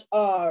that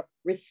are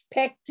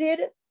respected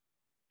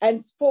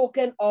and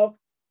spoken of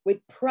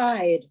with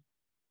pride,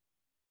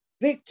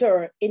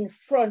 victor in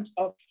front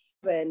of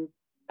heaven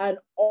and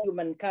all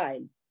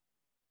humankind.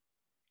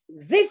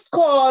 This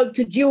call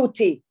to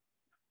duty,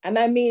 and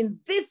I mean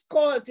this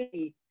call to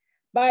duty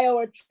by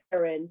our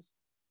parents,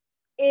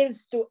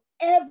 is to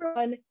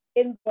everyone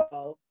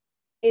involved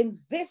in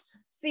this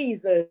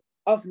season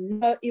of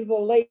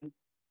evolution,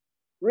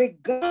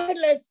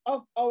 regardless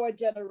of our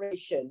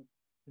generation.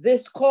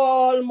 This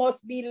call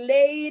must be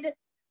laid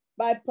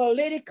by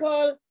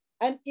political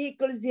and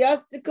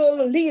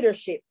ecclesiastical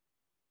leadership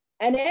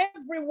and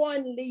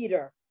everyone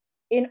leader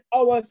in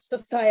our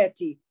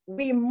society.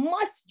 We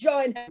must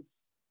join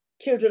hands,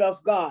 children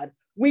of God.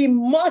 We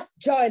must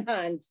join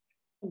hands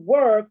to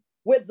work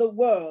with the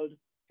world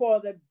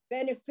for the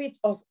benefit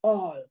of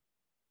all,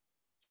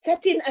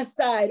 setting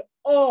aside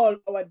all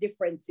our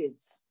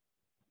differences.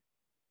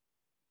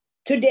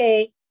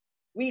 Today,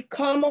 we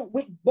come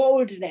with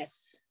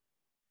boldness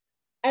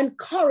and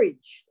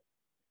courage,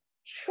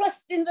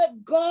 trusting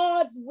that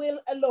God's will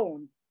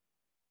alone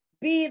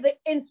be the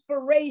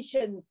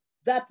inspiration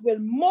that will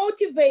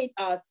motivate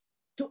us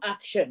to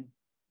action.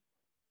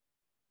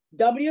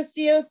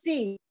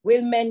 WCLC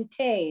will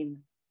maintain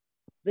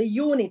the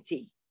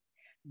unity.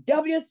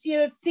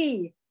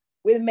 WCLC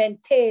will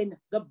maintain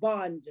the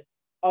bond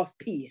of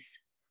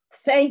peace.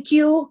 Thank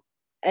you,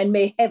 and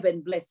may heaven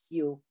bless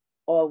you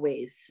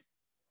always.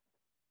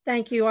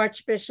 Thank you,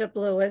 Archbishop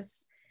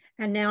Lewis.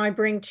 And now I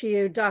bring to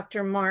you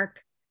Dr.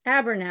 Mark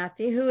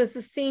Abernathy, who is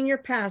the senior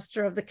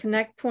pastor of the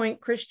Connect Point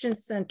Christian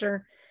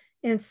Center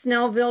in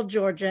Snellville,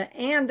 Georgia,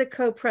 and the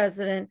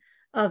co-president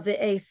of the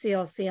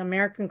ACLC,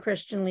 American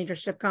Christian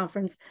Leadership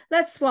Conference.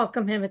 Let's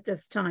welcome him at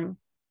this time.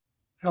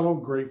 Hello,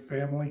 great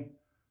family.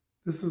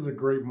 This is a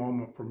great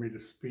moment for me to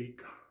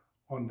speak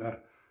on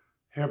the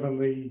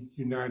heavenly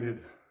united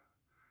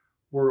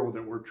world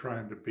that we're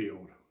trying to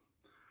build.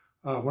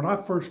 When I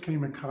first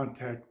came in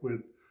contact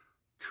with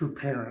True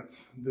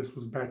Parents, this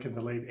was back in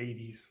the late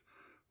 80s,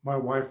 my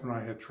wife and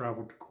I had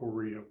traveled to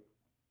Korea.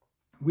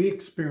 We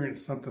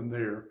experienced something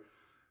there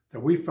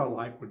that we felt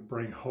like would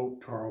bring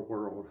hope to our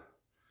world.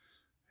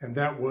 And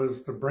that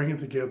was the bringing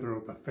together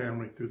of the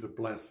family through the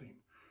blessing.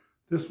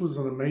 This was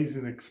an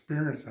amazing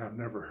experience I've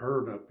never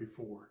heard of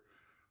before.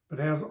 But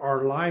as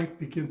our life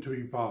began to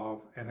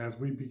evolve and as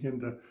we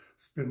begin to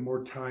spend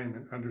more time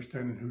in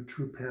understanding who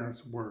true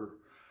parents were,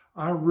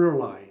 I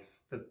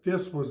realized that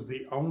this was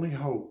the only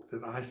hope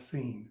that I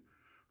seen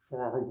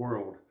for our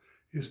world,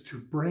 is to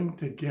bring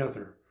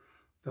together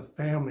the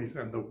families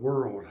and the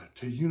world,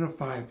 to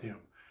unify them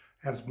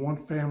as one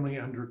family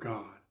under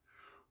God.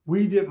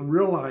 We didn't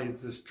realize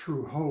this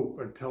true hope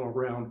until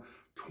around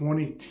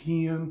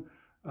 2010,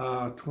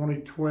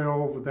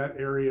 2012, that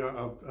area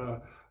of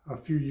a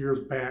few years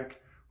back,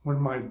 when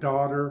my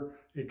daughter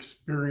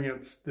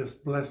experienced this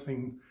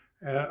blessing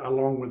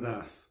along with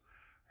us.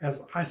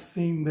 As I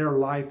seen their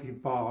life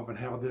evolve and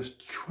how this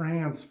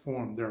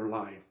transformed their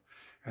life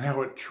and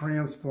how it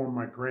transformed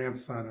my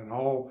grandson and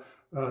all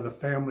the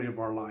family of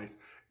our lives,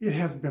 it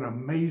has been an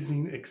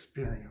amazing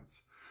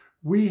experience.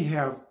 We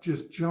have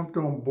just jumped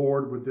on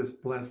board with this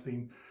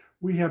blessing.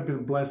 We have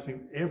been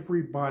blessing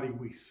everybody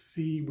we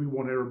see. We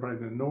want everybody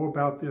to know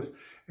about this.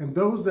 And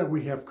those that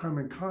we have come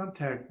in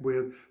contact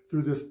with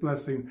through this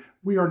blessing,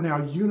 we are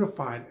now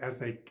unified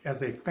as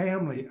a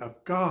family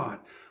of God.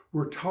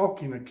 We're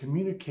talking and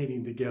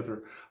communicating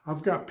together.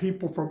 I've got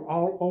people from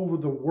all over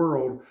the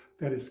world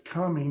that is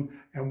coming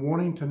and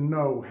wanting to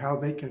know how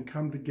they can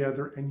come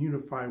together and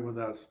unify with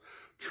us.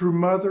 True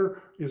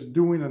Mother is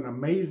doing an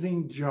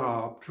amazing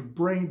job to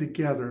bring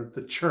together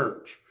the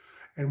church.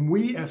 And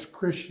we as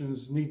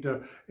Christians need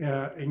to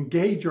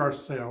engage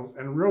ourselves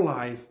and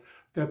realize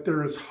that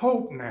there is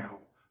hope now.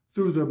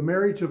 Through the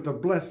marriage of the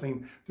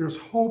blessing, there's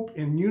hope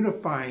in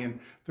unifying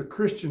the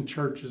Christian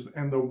churches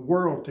and the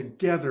world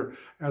together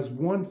as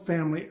one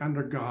family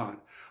under God.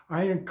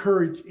 I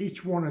encourage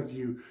each one of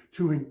you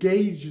to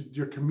engage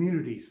your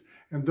communities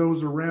and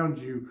those around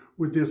you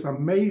with this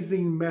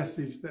amazing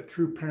message that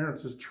True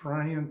Parents is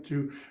trying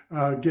to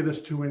get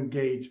us to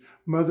engage.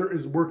 Mother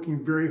is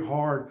working very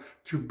hard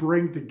to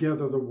bring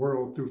together the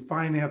world through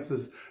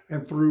finances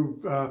and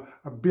through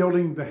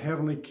building the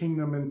heavenly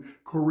kingdom in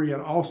Korea,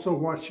 and also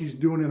what she's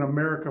doing in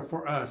America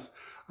for us.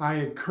 I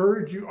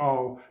encourage you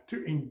all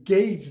to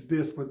engage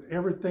this with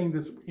everything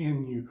that's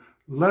in you.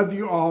 Love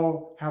you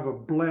all. Have a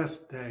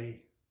blessed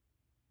day.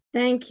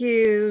 Thank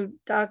you,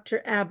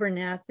 Dr.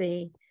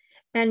 Abernathy.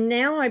 And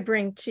now I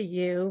bring to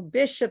you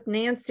Bishop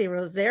Nancy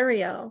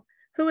Rosario,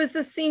 who is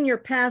the senior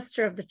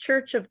pastor of the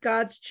Church of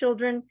God's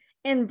Children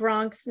in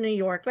Bronx, New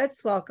York.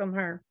 Let's welcome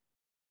her.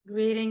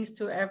 Greetings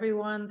to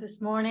everyone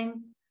this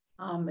morning.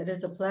 It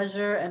is a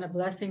pleasure and a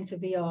blessing to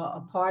be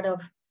a part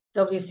of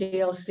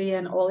WCLC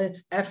and all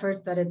its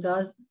efforts that it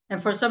does. And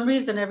for some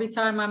reason, every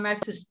time I'm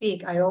asked to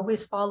speak, I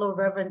always follow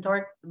Reverend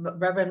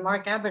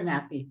Mark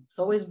Abernathy. It's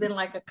always been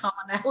like a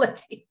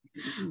commonality,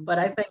 but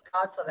I thank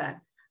God for that.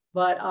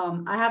 But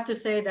I have to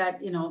say that,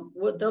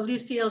 what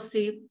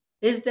WCLC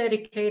is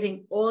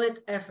dedicating all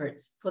its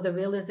efforts for the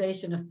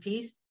realization of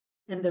peace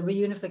and the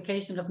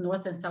reunification of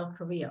North and South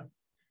Korea.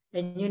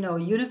 And,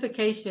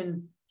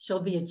 unification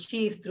shall be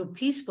achieved through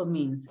peaceful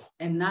means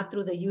and not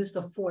through the use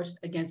of force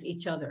against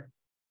each other.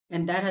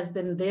 And that has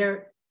been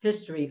their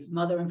history,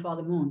 Mother and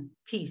Father Moon,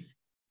 peace.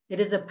 It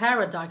is a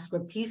paradox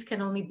where peace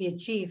can only be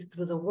achieved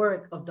through the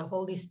work of the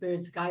Holy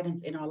Spirit's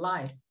guidance in our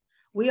lives.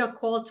 We are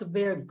called to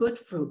bear good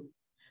fruit.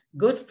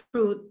 Good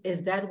fruit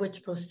is that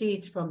which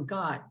proceeds from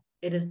God.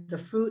 It is the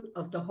fruit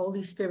of the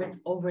Holy Spirit's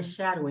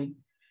overshadowing.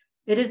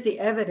 It is the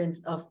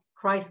evidence of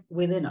Christ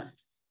within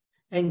us.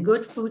 And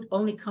good fruit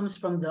only comes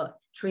from the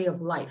tree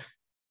of life.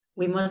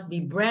 We must be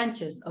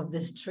branches of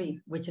this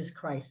tree, which is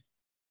Christ.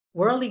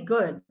 Worldly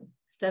good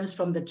stems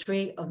from the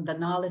tree of the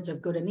knowledge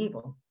of good and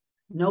evil.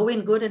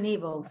 Knowing good and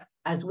evil,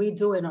 as we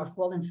do in our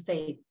fallen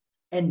state,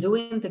 and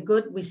doing the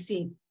good we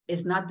see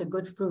is not the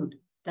good fruit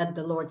that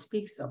the Lord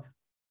speaks of.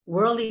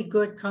 Worldly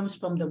good comes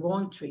from the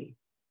wrong tree,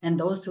 and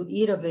those who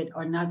eat of it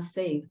are not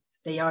saved,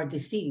 they are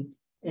deceived.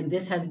 And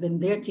this has been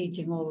their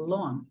teaching all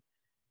along.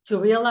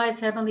 To realize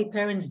Heavenly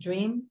Parents'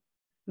 dream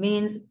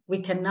means we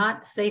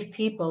cannot save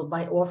people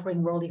by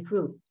offering worldly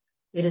fruit.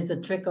 It is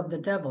a trick of the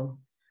devil.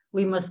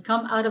 We must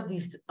come out of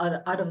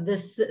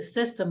this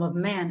system of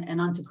man and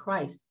unto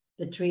Christ,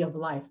 the tree of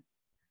life.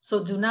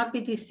 So do not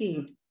be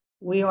deceived.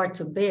 We are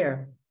to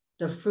bear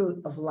the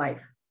fruit of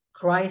life,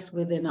 Christ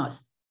within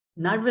us,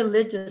 not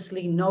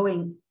religiously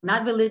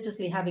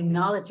having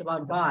knowledge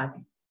about God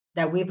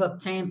that we've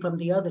obtained from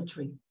the other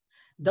tree.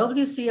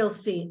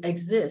 WCLC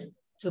exists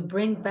to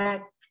bring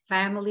back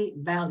family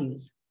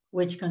values,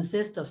 which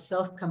consist of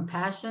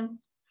self-compassion,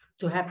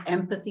 to have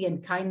empathy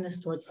and kindness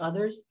towards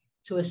others,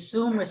 to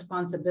assume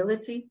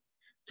responsibility,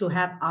 to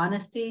have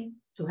honesty,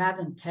 to have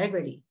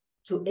integrity,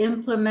 to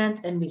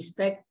implement and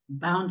respect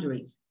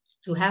boundaries,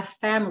 to have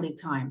family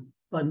time,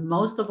 but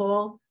most of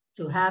all,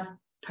 to have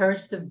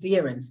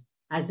perseverance,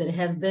 as it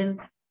has been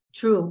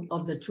true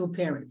of the true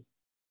parents.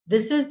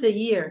 This is the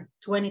year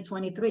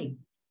 2023.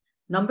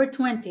 Number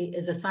 20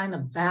 is a sign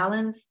of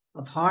balance,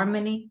 of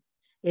harmony.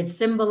 It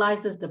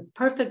symbolizes the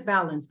perfect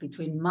balance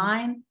between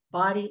mind,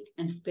 body,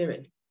 and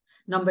spirit.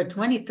 Number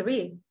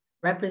 23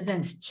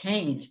 represents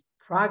change,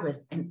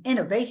 progress, and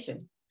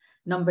innovation.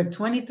 Number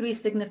 23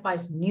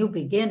 signifies new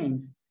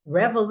beginnings,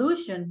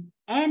 revolution,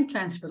 and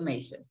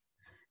transformation.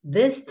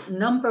 This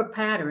number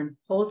pattern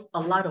holds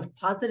a lot of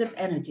positive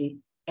energy,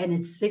 and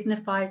it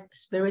signifies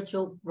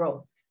spiritual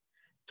growth.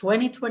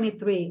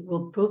 2023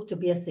 will prove to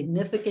be a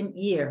significant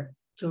year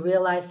to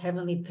realize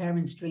Heavenly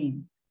Parents'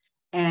 dream.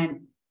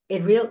 And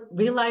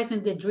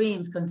realizing the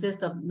dreams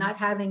consists of not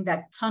having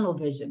that tunnel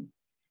vision.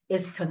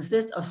 It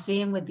consists of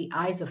seeing with the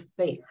eyes of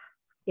faith.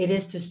 It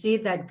is to see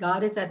that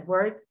God is at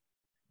work,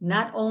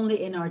 not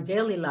only in our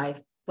daily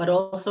life, but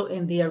also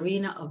in the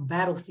arena of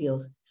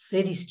battlefields,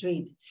 city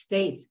streets,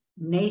 states,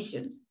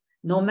 nations.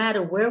 No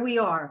matter where we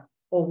are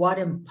or what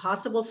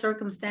impossible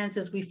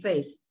circumstances we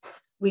face,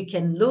 we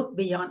can look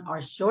beyond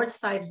our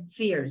short-sighted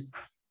fears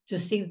to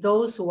see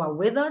those who are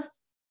with us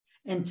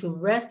and to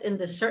rest in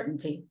the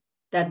certainty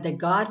that the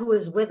God who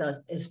is with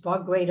us is far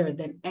greater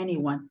than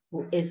anyone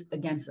who is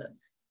against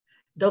us.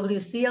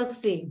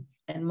 WCLC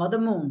and Mother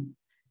Moon,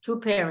 True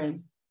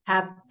Parents,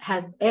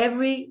 has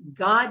every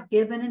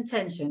God-given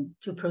intention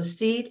to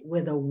proceed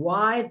with a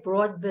wide,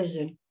 broad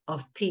vision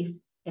of peace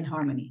and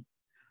harmony.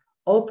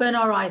 Open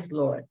our eyes,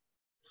 Lord,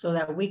 so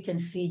that we can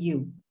see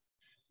you.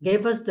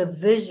 Give us the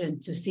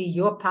vision to see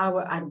your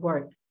power at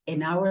work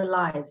in our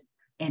lives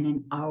and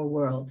in our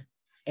world.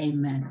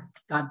 Amen.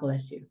 God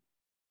bless you.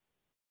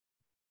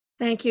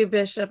 Thank you,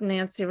 Bishop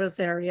Nancy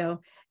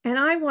Rosario. And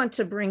I want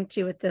to bring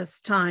to you at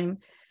this time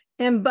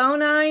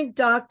Mboni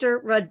Dr.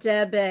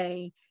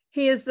 Radebe.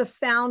 He is the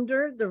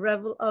founder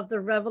of the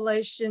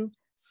Revelation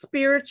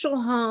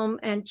Spiritual Home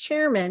and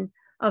chairman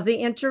of the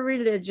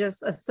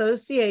Interreligious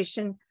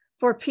Association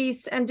for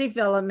Peace and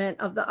Development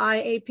of the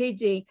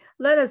IAPD.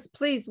 Let us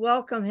please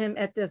welcome him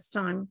at this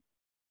time.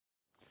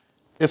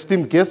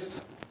 esteemed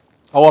guests,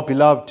 our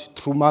beloved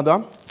True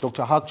Mother,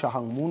 Dr. Hak Cha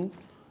Hang Moon,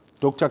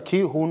 Dr. Ki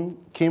Hoon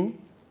Kim,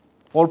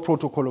 all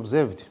protocol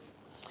observed.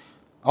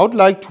 I would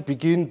like to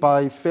begin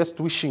by first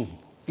wishing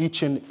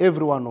each and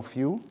every one of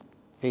you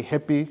a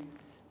happy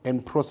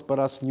and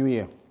prosperous new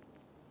year.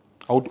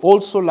 I would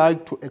also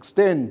like to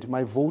extend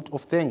my vote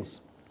of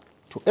thanks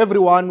to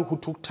everyone who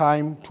took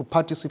time to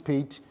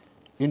participate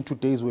in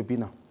today's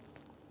webinar.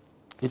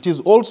 It is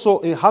also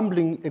a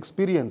humbling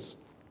experience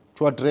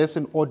to address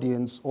an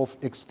audience of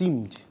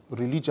esteemed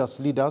religious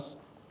leaders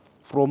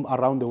from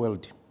around the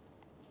world.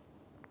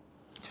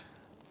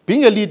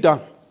 Being a leader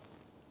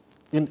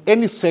in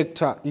any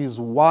sector is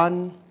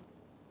one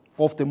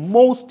of the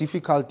most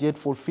difficult yet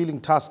fulfilling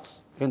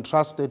tasks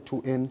entrusted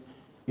to an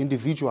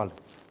individual,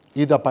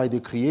 either by the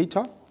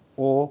Creator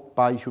or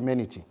by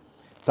humanity.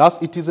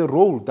 Thus, it is a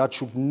role that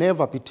should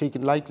never be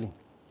taken lightly.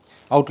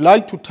 I would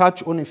like to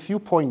touch on a few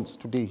points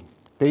today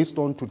based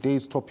on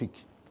today's topic,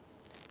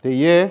 the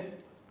year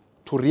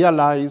to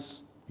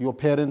realize your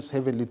parents'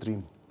 heavenly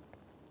dream.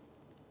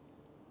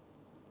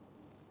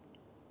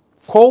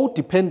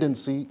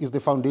 Codependency is the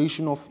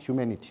foundation of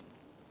humanity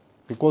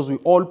because we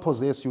all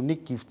possess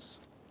unique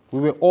gifts.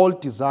 We were all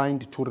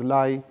designed to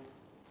rely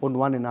on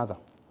one another.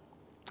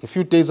 A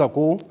few days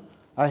ago,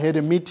 I had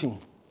a meeting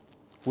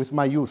with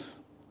my youth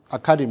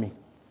academy,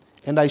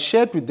 and I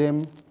shared with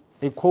them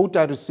a quote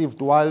I received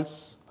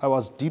whilst I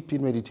was deep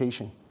in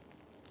meditation.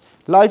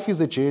 Life is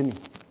a journey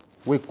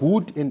where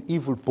good and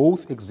evil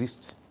both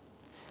exist,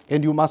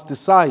 and you must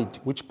decide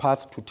which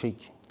path to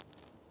take.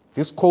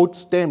 This quote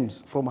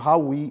stems from how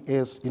we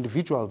as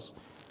individuals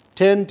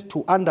tend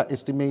to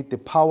underestimate the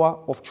power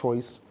of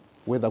choice,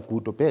 whether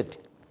good or bad.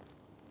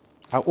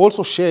 I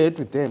also shared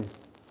with them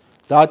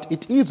that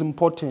it is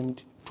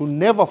important to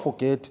never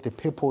forget the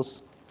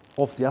purpose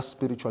of their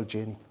spiritual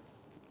journey,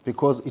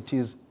 because it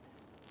is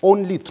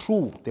only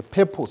through the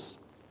purpose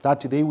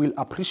that they will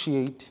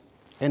appreciate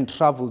and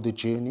travel the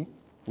journey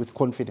with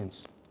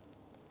confidence.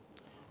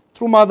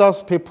 True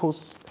Mother's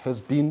purpose has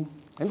been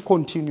and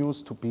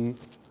continues to be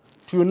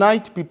to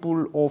unite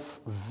people of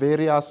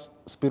various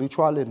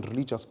spiritual and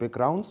religious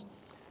backgrounds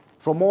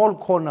from all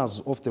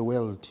corners of the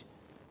world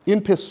in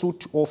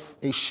pursuit of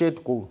a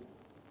shared goal,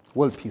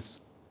 world peace.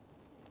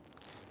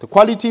 The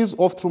qualities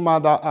of True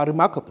Mother are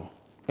remarkable,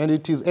 and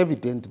it is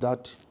evident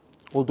that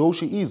although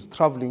she is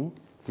traveling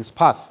this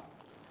path,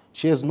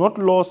 she has not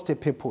lost her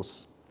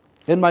purpose.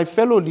 And my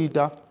fellow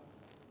leader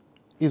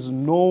is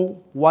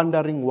no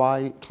wondering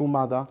why True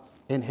Mother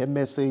and her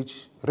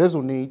message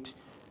resonate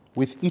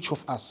with each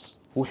of us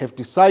who have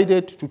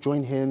decided to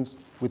join hands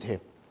with her.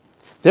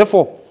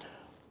 Therefore,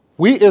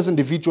 we as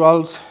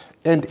individuals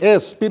and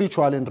as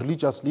spiritual and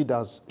religious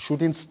leaders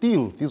should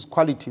instill these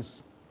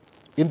qualities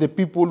in the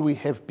people we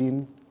have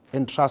been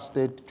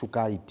entrusted to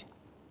guide.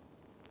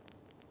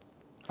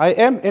 I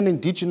am an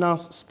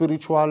indigenous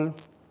spiritual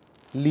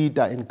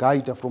leader and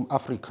guider from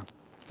Africa,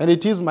 and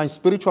it is my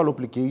spiritual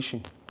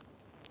obligation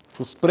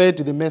to spread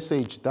the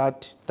message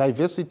that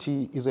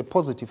diversity is a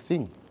positive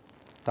thing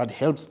that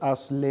helps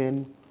us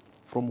learn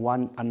from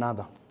one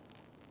another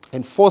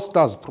and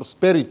fosters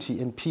prosperity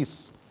and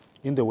peace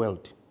in the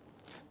world.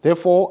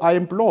 Therefore, I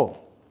implore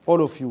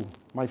all of you,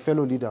 my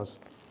fellow leaders,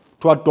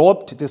 to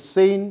adopt the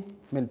same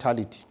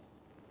mentality.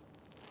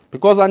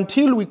 Because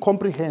until we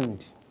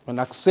comprehend and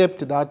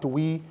accept that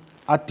we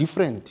are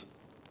different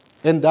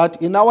and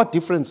that in our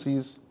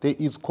differences there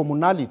is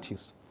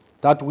commonalities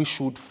that we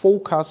should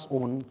focus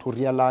on to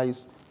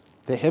realize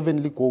the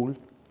heavenly goal,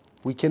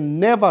 we can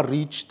never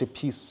reach the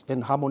peace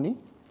and harmony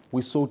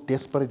we so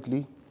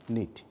desperately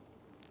need.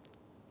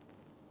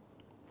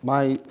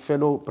 My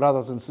fellow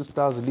brothers and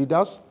sisters,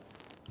 leaders,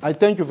 I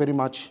thank you very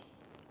much.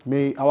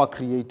 May our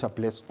Creator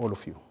bless all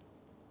of you.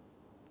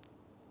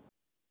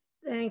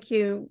 Thank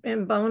you,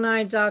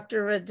 Mbonai,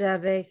 Dr.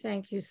 Radebe.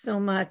 Thank you so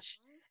much.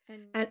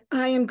 And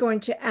I am going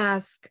to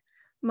ask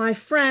my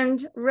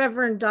friend,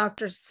 Reverend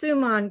Dr.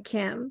 Suman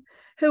Kim,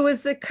 who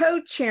is the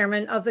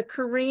co-chairman of the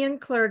Korean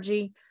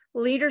Clergy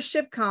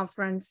Leadership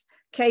Conference,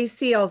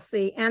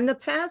 KCLC, and the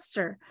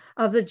pastor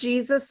of the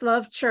Jesus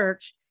Love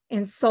Church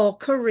in Seoul,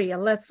 Korea.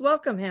 Let's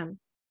welcome him.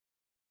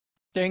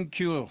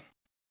 Thank you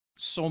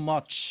so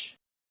much,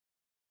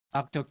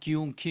 Dr.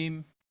 Kyung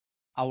Kim,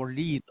 our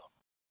leader,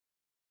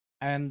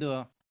 and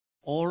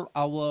all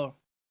our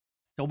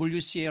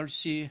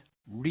WCLC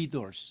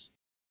leaders.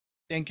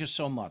 Thank you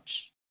so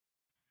much.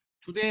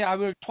 Today I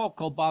will talk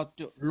about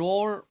the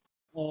role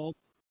of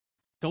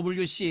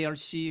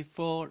WCLC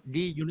for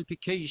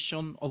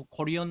reunification of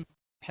Korean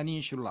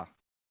Peninsula.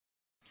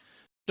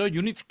 The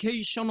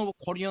unification of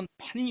Korean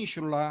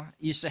Peninsula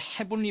is a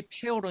heavenly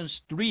parent's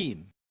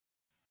dream.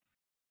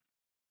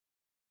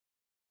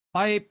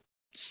 By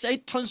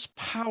Satan's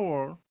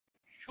power,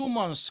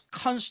 humans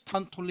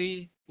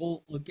constantly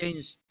go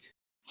against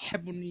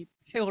heavenly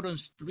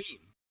parent's dream.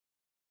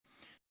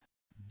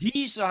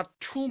 These are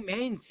two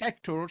main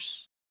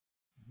factors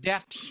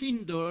that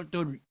hinder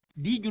the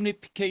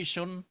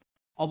reunification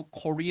of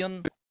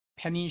Korean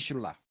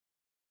Peninsula.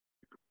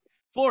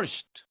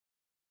 First,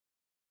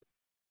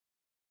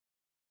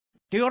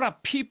 there are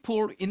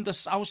people in the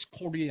South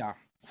Korea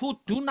who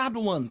do not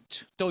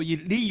want the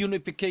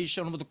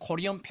reunification of the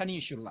Korean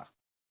Peninsula.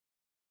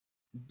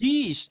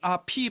 These are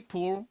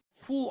people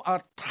who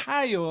are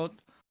tired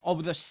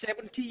of the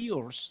 70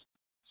 years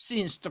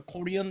since the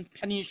Korean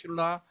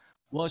Peninsula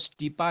was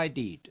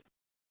divided.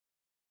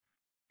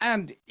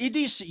 And it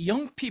is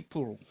young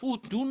people who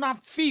do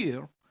not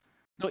feel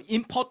the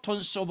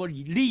importance of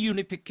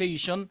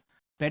reunification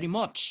very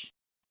much.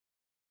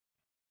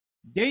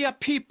 They are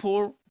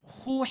people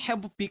who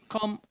have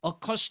become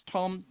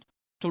accustomed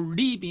to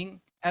living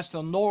as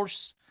the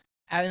North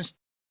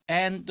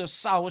and the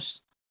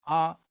South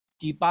are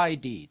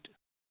divided.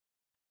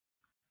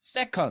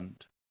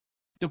 Second,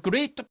 the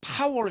great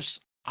powers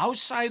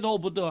outside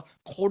of the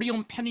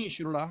Korean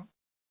Peninsula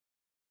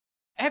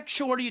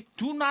actually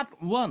do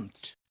not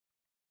want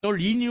the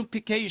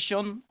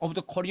reunification of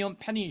the Korean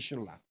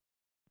Peninsula.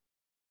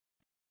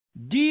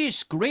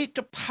 These great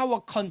power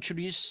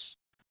countries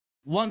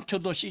want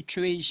the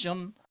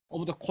situation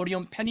of the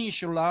Korean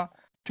Peninsula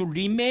to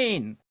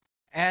remain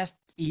as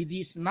it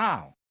is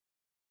now.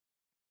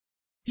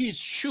 These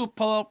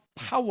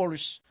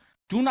superpowers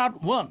do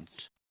not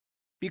want,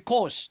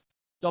 because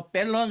the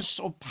balance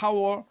of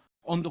power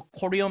on the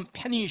Korean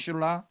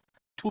Peninsula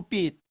to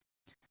be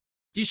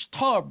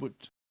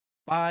disturbed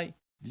by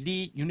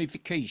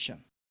reunification.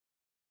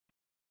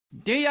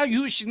 They are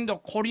using the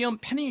Korean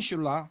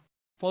Peninsula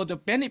for the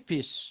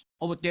benefits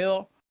of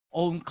their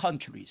own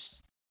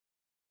countries.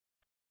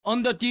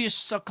 Under this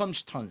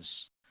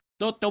circumstance,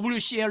 the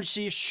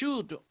WCLC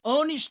should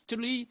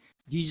earnestly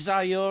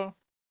desire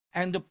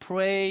and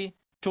pray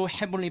to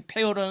Heavenly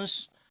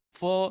Parents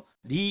for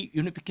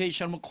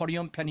reunification of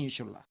Korean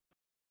Peninsula.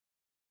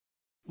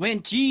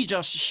 When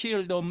Jesus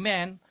healed a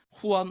man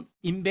who was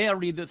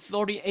invalid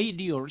 38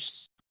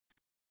 years,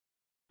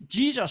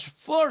 Jesus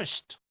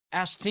first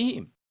asked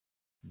him,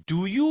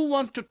 "Do you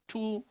want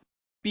to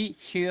be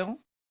healed?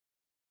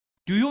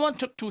 Do you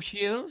want to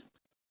heal?"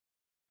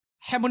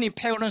 Heavenly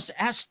Parents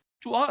asked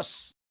to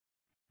us,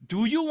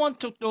 "Do you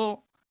want the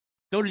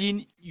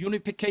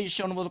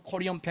reunification of the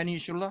Korean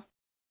Peninsula?"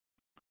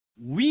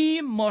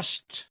 We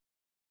must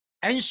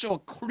answer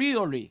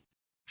clearly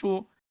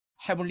to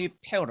Heavenly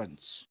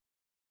Parents.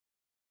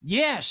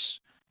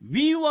 Yes,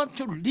 we want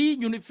the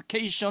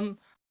reunification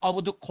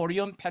of the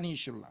Korean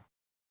Peninsula.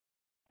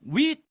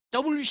 We,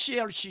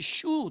 WCLC,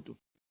 should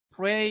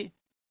pray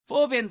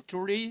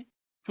fervently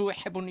to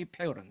Heavenly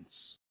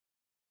Parents.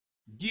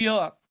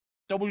 Dear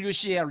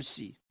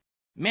WCLC,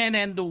 men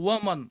and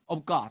women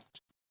of God,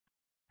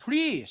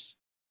 please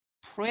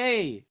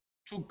pray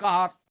to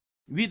God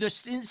with a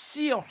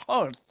sincere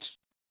heart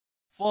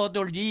for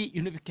the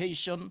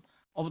reunification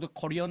of the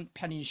Korean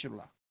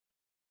Peninsula.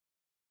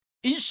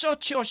 In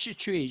such a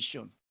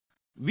situation,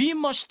 we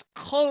must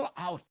call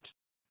out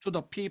to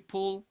the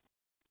people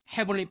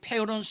Heavenly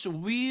Parents'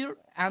 will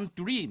and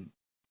dream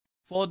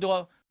for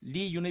the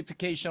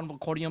reunification of the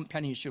Korean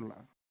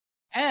Peninsula,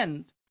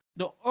 and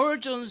the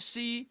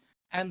urgency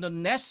and the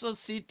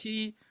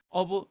necessity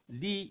of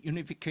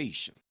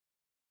reunification.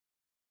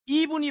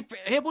 Even if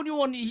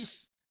everyone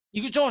is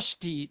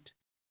exhausted,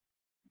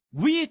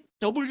 we,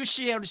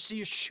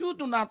 WCLC, should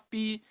not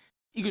be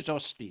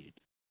exhausted.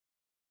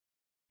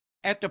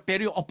 At the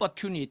very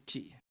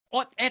opportunity,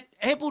 or at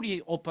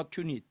every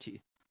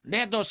opportunity,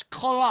 let us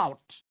call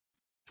out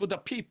to the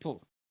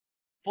people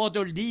for the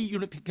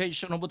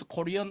reunification of the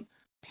Korean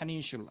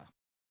Peninsula.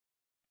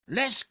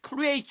 Let's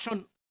create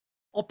an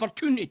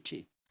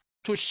opportunity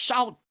to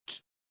shout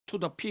to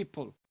the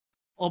people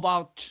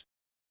about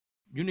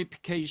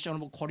unification of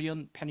the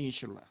Korean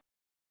Peninsula.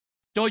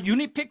 The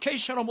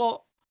unification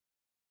of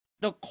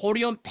the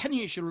Korean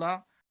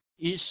Peninsula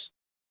is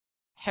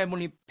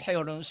Heavenly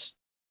Parents'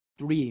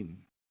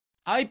 dream.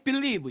 I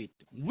believe it.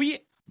 We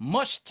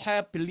must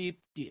have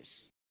believed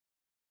this.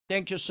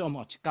 Thank you so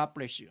much. God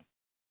bless you.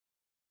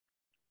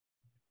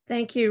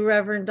 Thank you,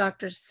 Reverend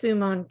Dr.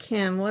 Sumon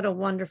Kim. What a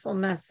wonderful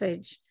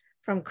message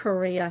from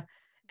Korea.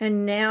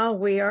 And now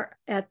we are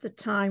at the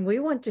time we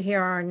want to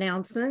hear our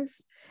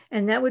announcements,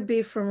 and that would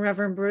be from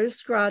Reverend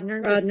Bruce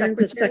Grodner,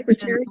 the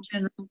Secretary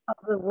General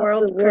of the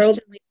World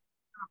Christian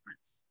Leadership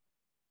Conference.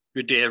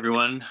 Good day,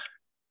 everyone.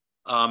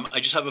 I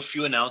just have a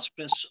few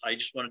announcements. I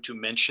just wanted to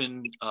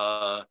mention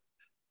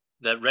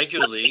that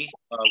regularly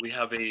we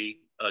have a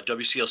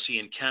WCLC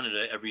in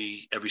Canada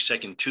every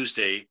second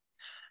Tuesday,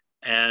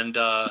 and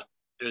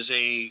there's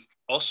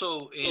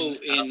also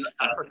in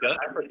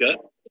Africa.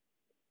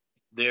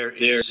 There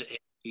is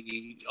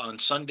on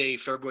Sunday,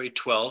 February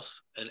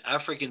 12th, an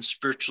African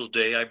Spiritual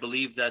Day. I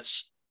believe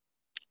that's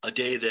a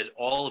day that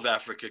all of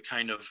Africa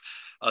kind of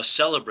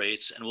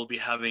celebrates, and we'll be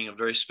having a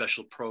very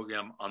special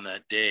program on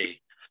that day.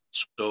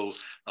 So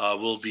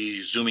we'll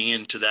be zooming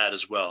into that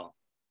as well.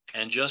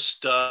 And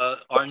just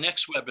our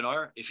next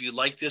webinar, if you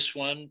like this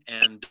one,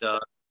 and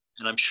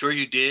I'm sure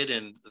you did,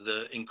 and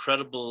the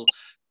incredible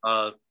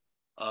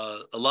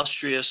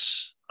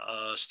illustrious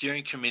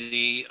steering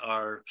committee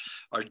are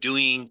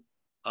doing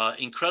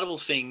incredible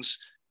things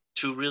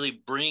to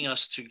really bring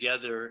us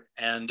together.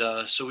 And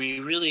so we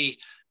really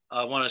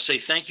I want to say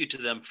thank you to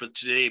them for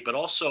today, but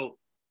also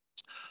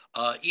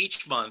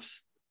each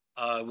month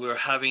we're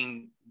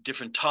having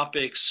different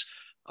topics,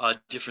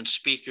 different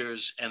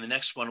speakers, and the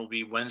next one will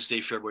be Wednesday,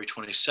 February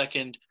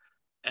 22nd,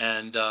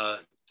 and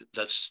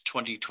that's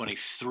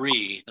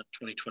 2023, not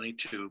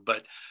 2022,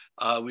 but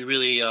we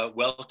really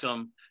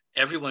welcome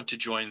everyone to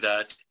join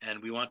that,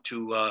 and we want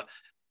to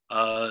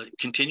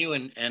continue,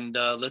 and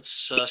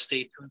let's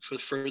stay tuned for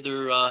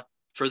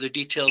further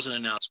details and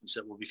announcements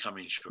that will be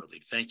coming shortly.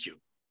 Thank you.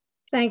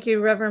 Thank you,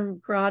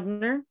 Reverend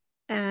Brodner.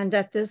 And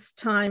at this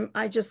time,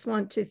 I just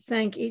want to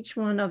thank each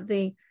one of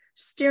the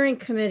steering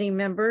committee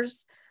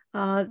members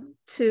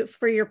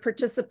for your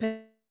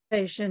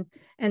participation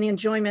and the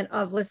enjoyment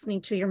of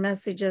listening to your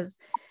messages.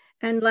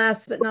 And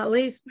last but not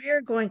least, we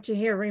are going to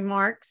hear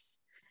remarks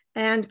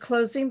and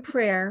closing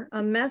prayer,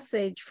 a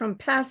message from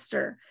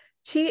Pastor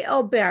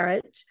T.L.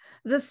 Barrett,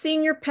 the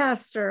senior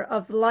pastor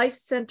of Life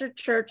Center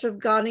Church of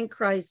God in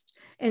Christ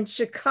in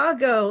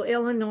Chicago,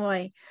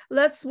 Illinois.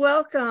 Let's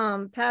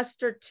welcome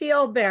Pastor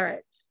T.L.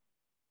 Barrett.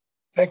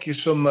 Thank you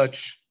so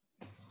much,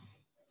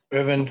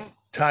 Reverend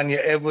Tanya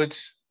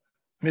Edwards,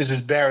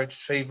 Mrs. Barrett's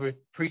favorite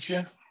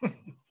preacher.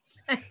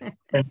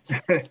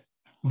 And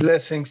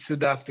blessings to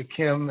Dr.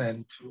 Kim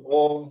and to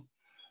all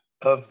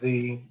of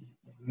the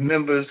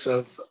members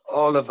of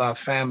all of our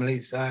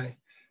families. I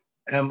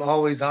am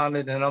always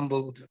honored and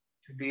humbled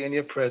to be in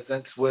your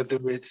presence, whether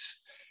it's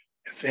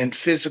in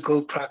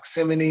physical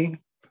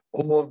proximity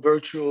or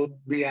virtual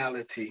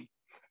reality,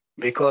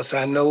 because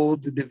I know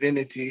the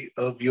divinity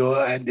of your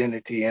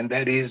identity, and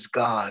that is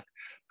God.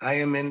 I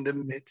am in the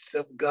midst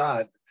of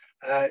God.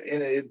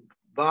 And it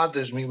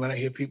bothers me when I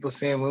hear people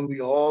saying, when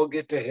we all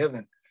get to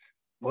heaven,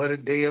 what a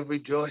day of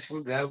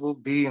rejoicing that will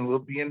be, and we'll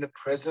be in the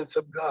presence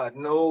of God.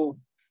 No,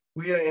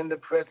 we are in the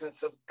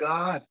presence of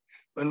God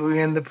when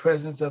we're in the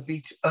presence of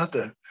each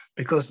other,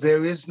 because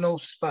there is no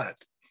spot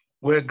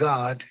where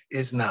God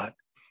is not.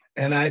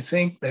 And I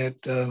think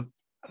that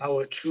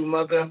our true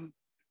mother,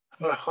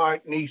 her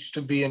heart needs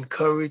to be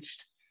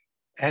encouraged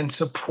and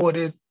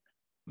supported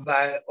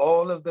by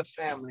all of the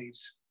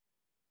families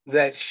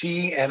that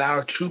she and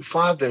our true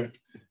father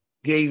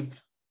gave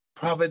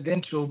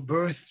providential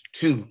birth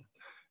to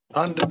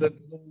under the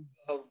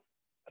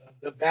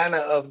banner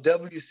of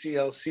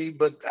WCLC,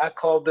 but I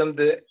call them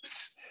the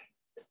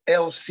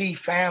LC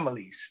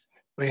families.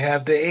 We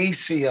have the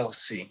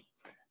ACLC,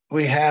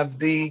 we have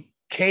the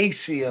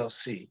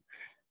KCLC,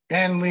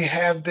 and we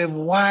have the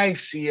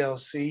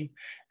YCLC.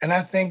 And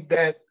I think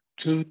that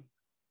to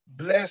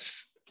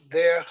bless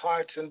their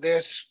hearts and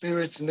their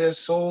spirits and their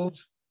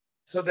souls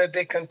so that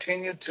they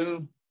continue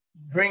to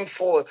bring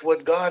forth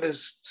what God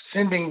is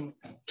sending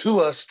to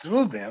us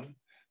through them,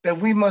 that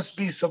we must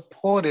be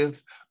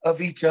supportive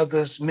of each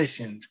other's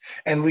missions.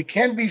 And we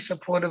can't be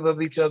supportive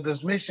of each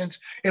other's missions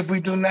if we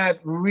do not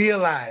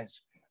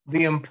realize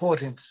the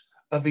importance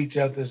of each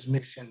other's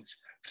missions.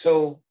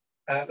 So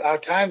our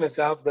time is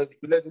out, but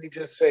let me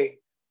just say,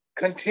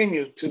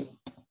 continue to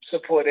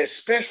support,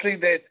 especially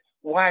that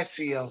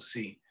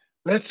YCLC.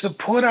 Let's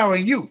support our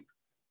youth,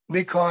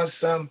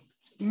 because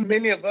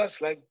many of us,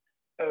 like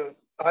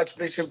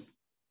Archbishop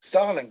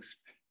Stallings,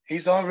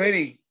 he's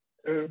already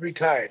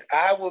retired.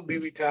 I will be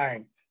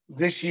retiring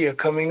this year,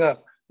 coming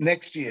up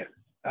next year.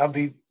 I'll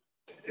be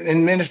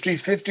in ministry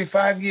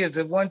 55 years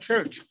at one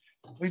church.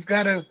 We've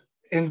got to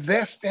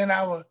invest in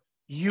our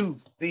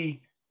youth, the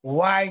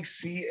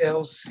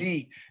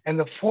YCLC, and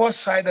the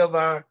foresight of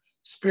our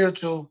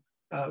spiritual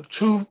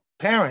true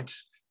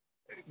parents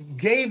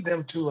gave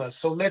them to us.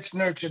 So let's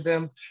nurture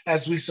them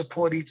as we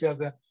support each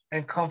other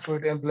and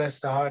comfort and bless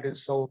the heart and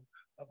soul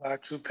of our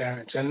true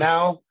parents. And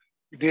now,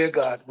 dear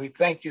God, we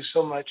thank you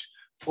so much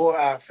for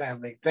our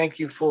family. Thank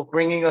you for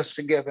bringing us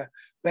together.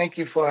 Thank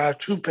you for our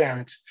true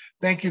parents.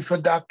 Thank you for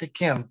Dr.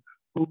 Kim,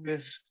 who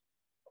is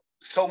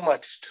so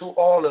much to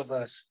all of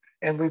us.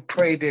 And we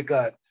pray, dear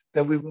God,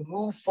 that we will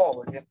move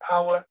forward in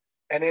power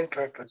and in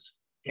purpose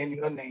in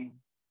your name.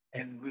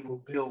 And we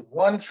will build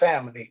one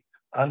family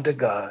under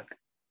God,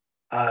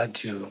 our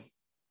Jew,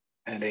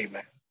 and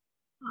amen.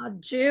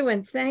 Jew,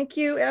 and thank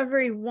you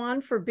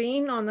everyone for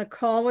being on the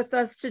call with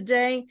us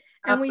today.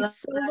 And we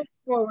so look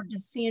forward to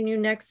seeing you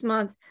next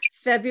month,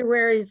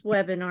 February's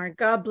webinar.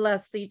 God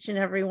bless each and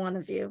every one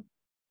of you.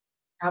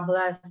 God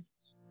bless.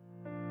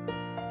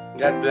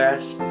 God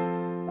bless.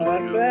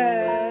 God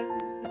bless.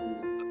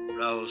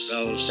 Rose.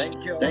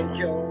 Thank you. Thank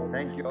you.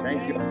 Thank you.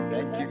 Thank you.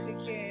 Thank you.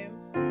 Thank you.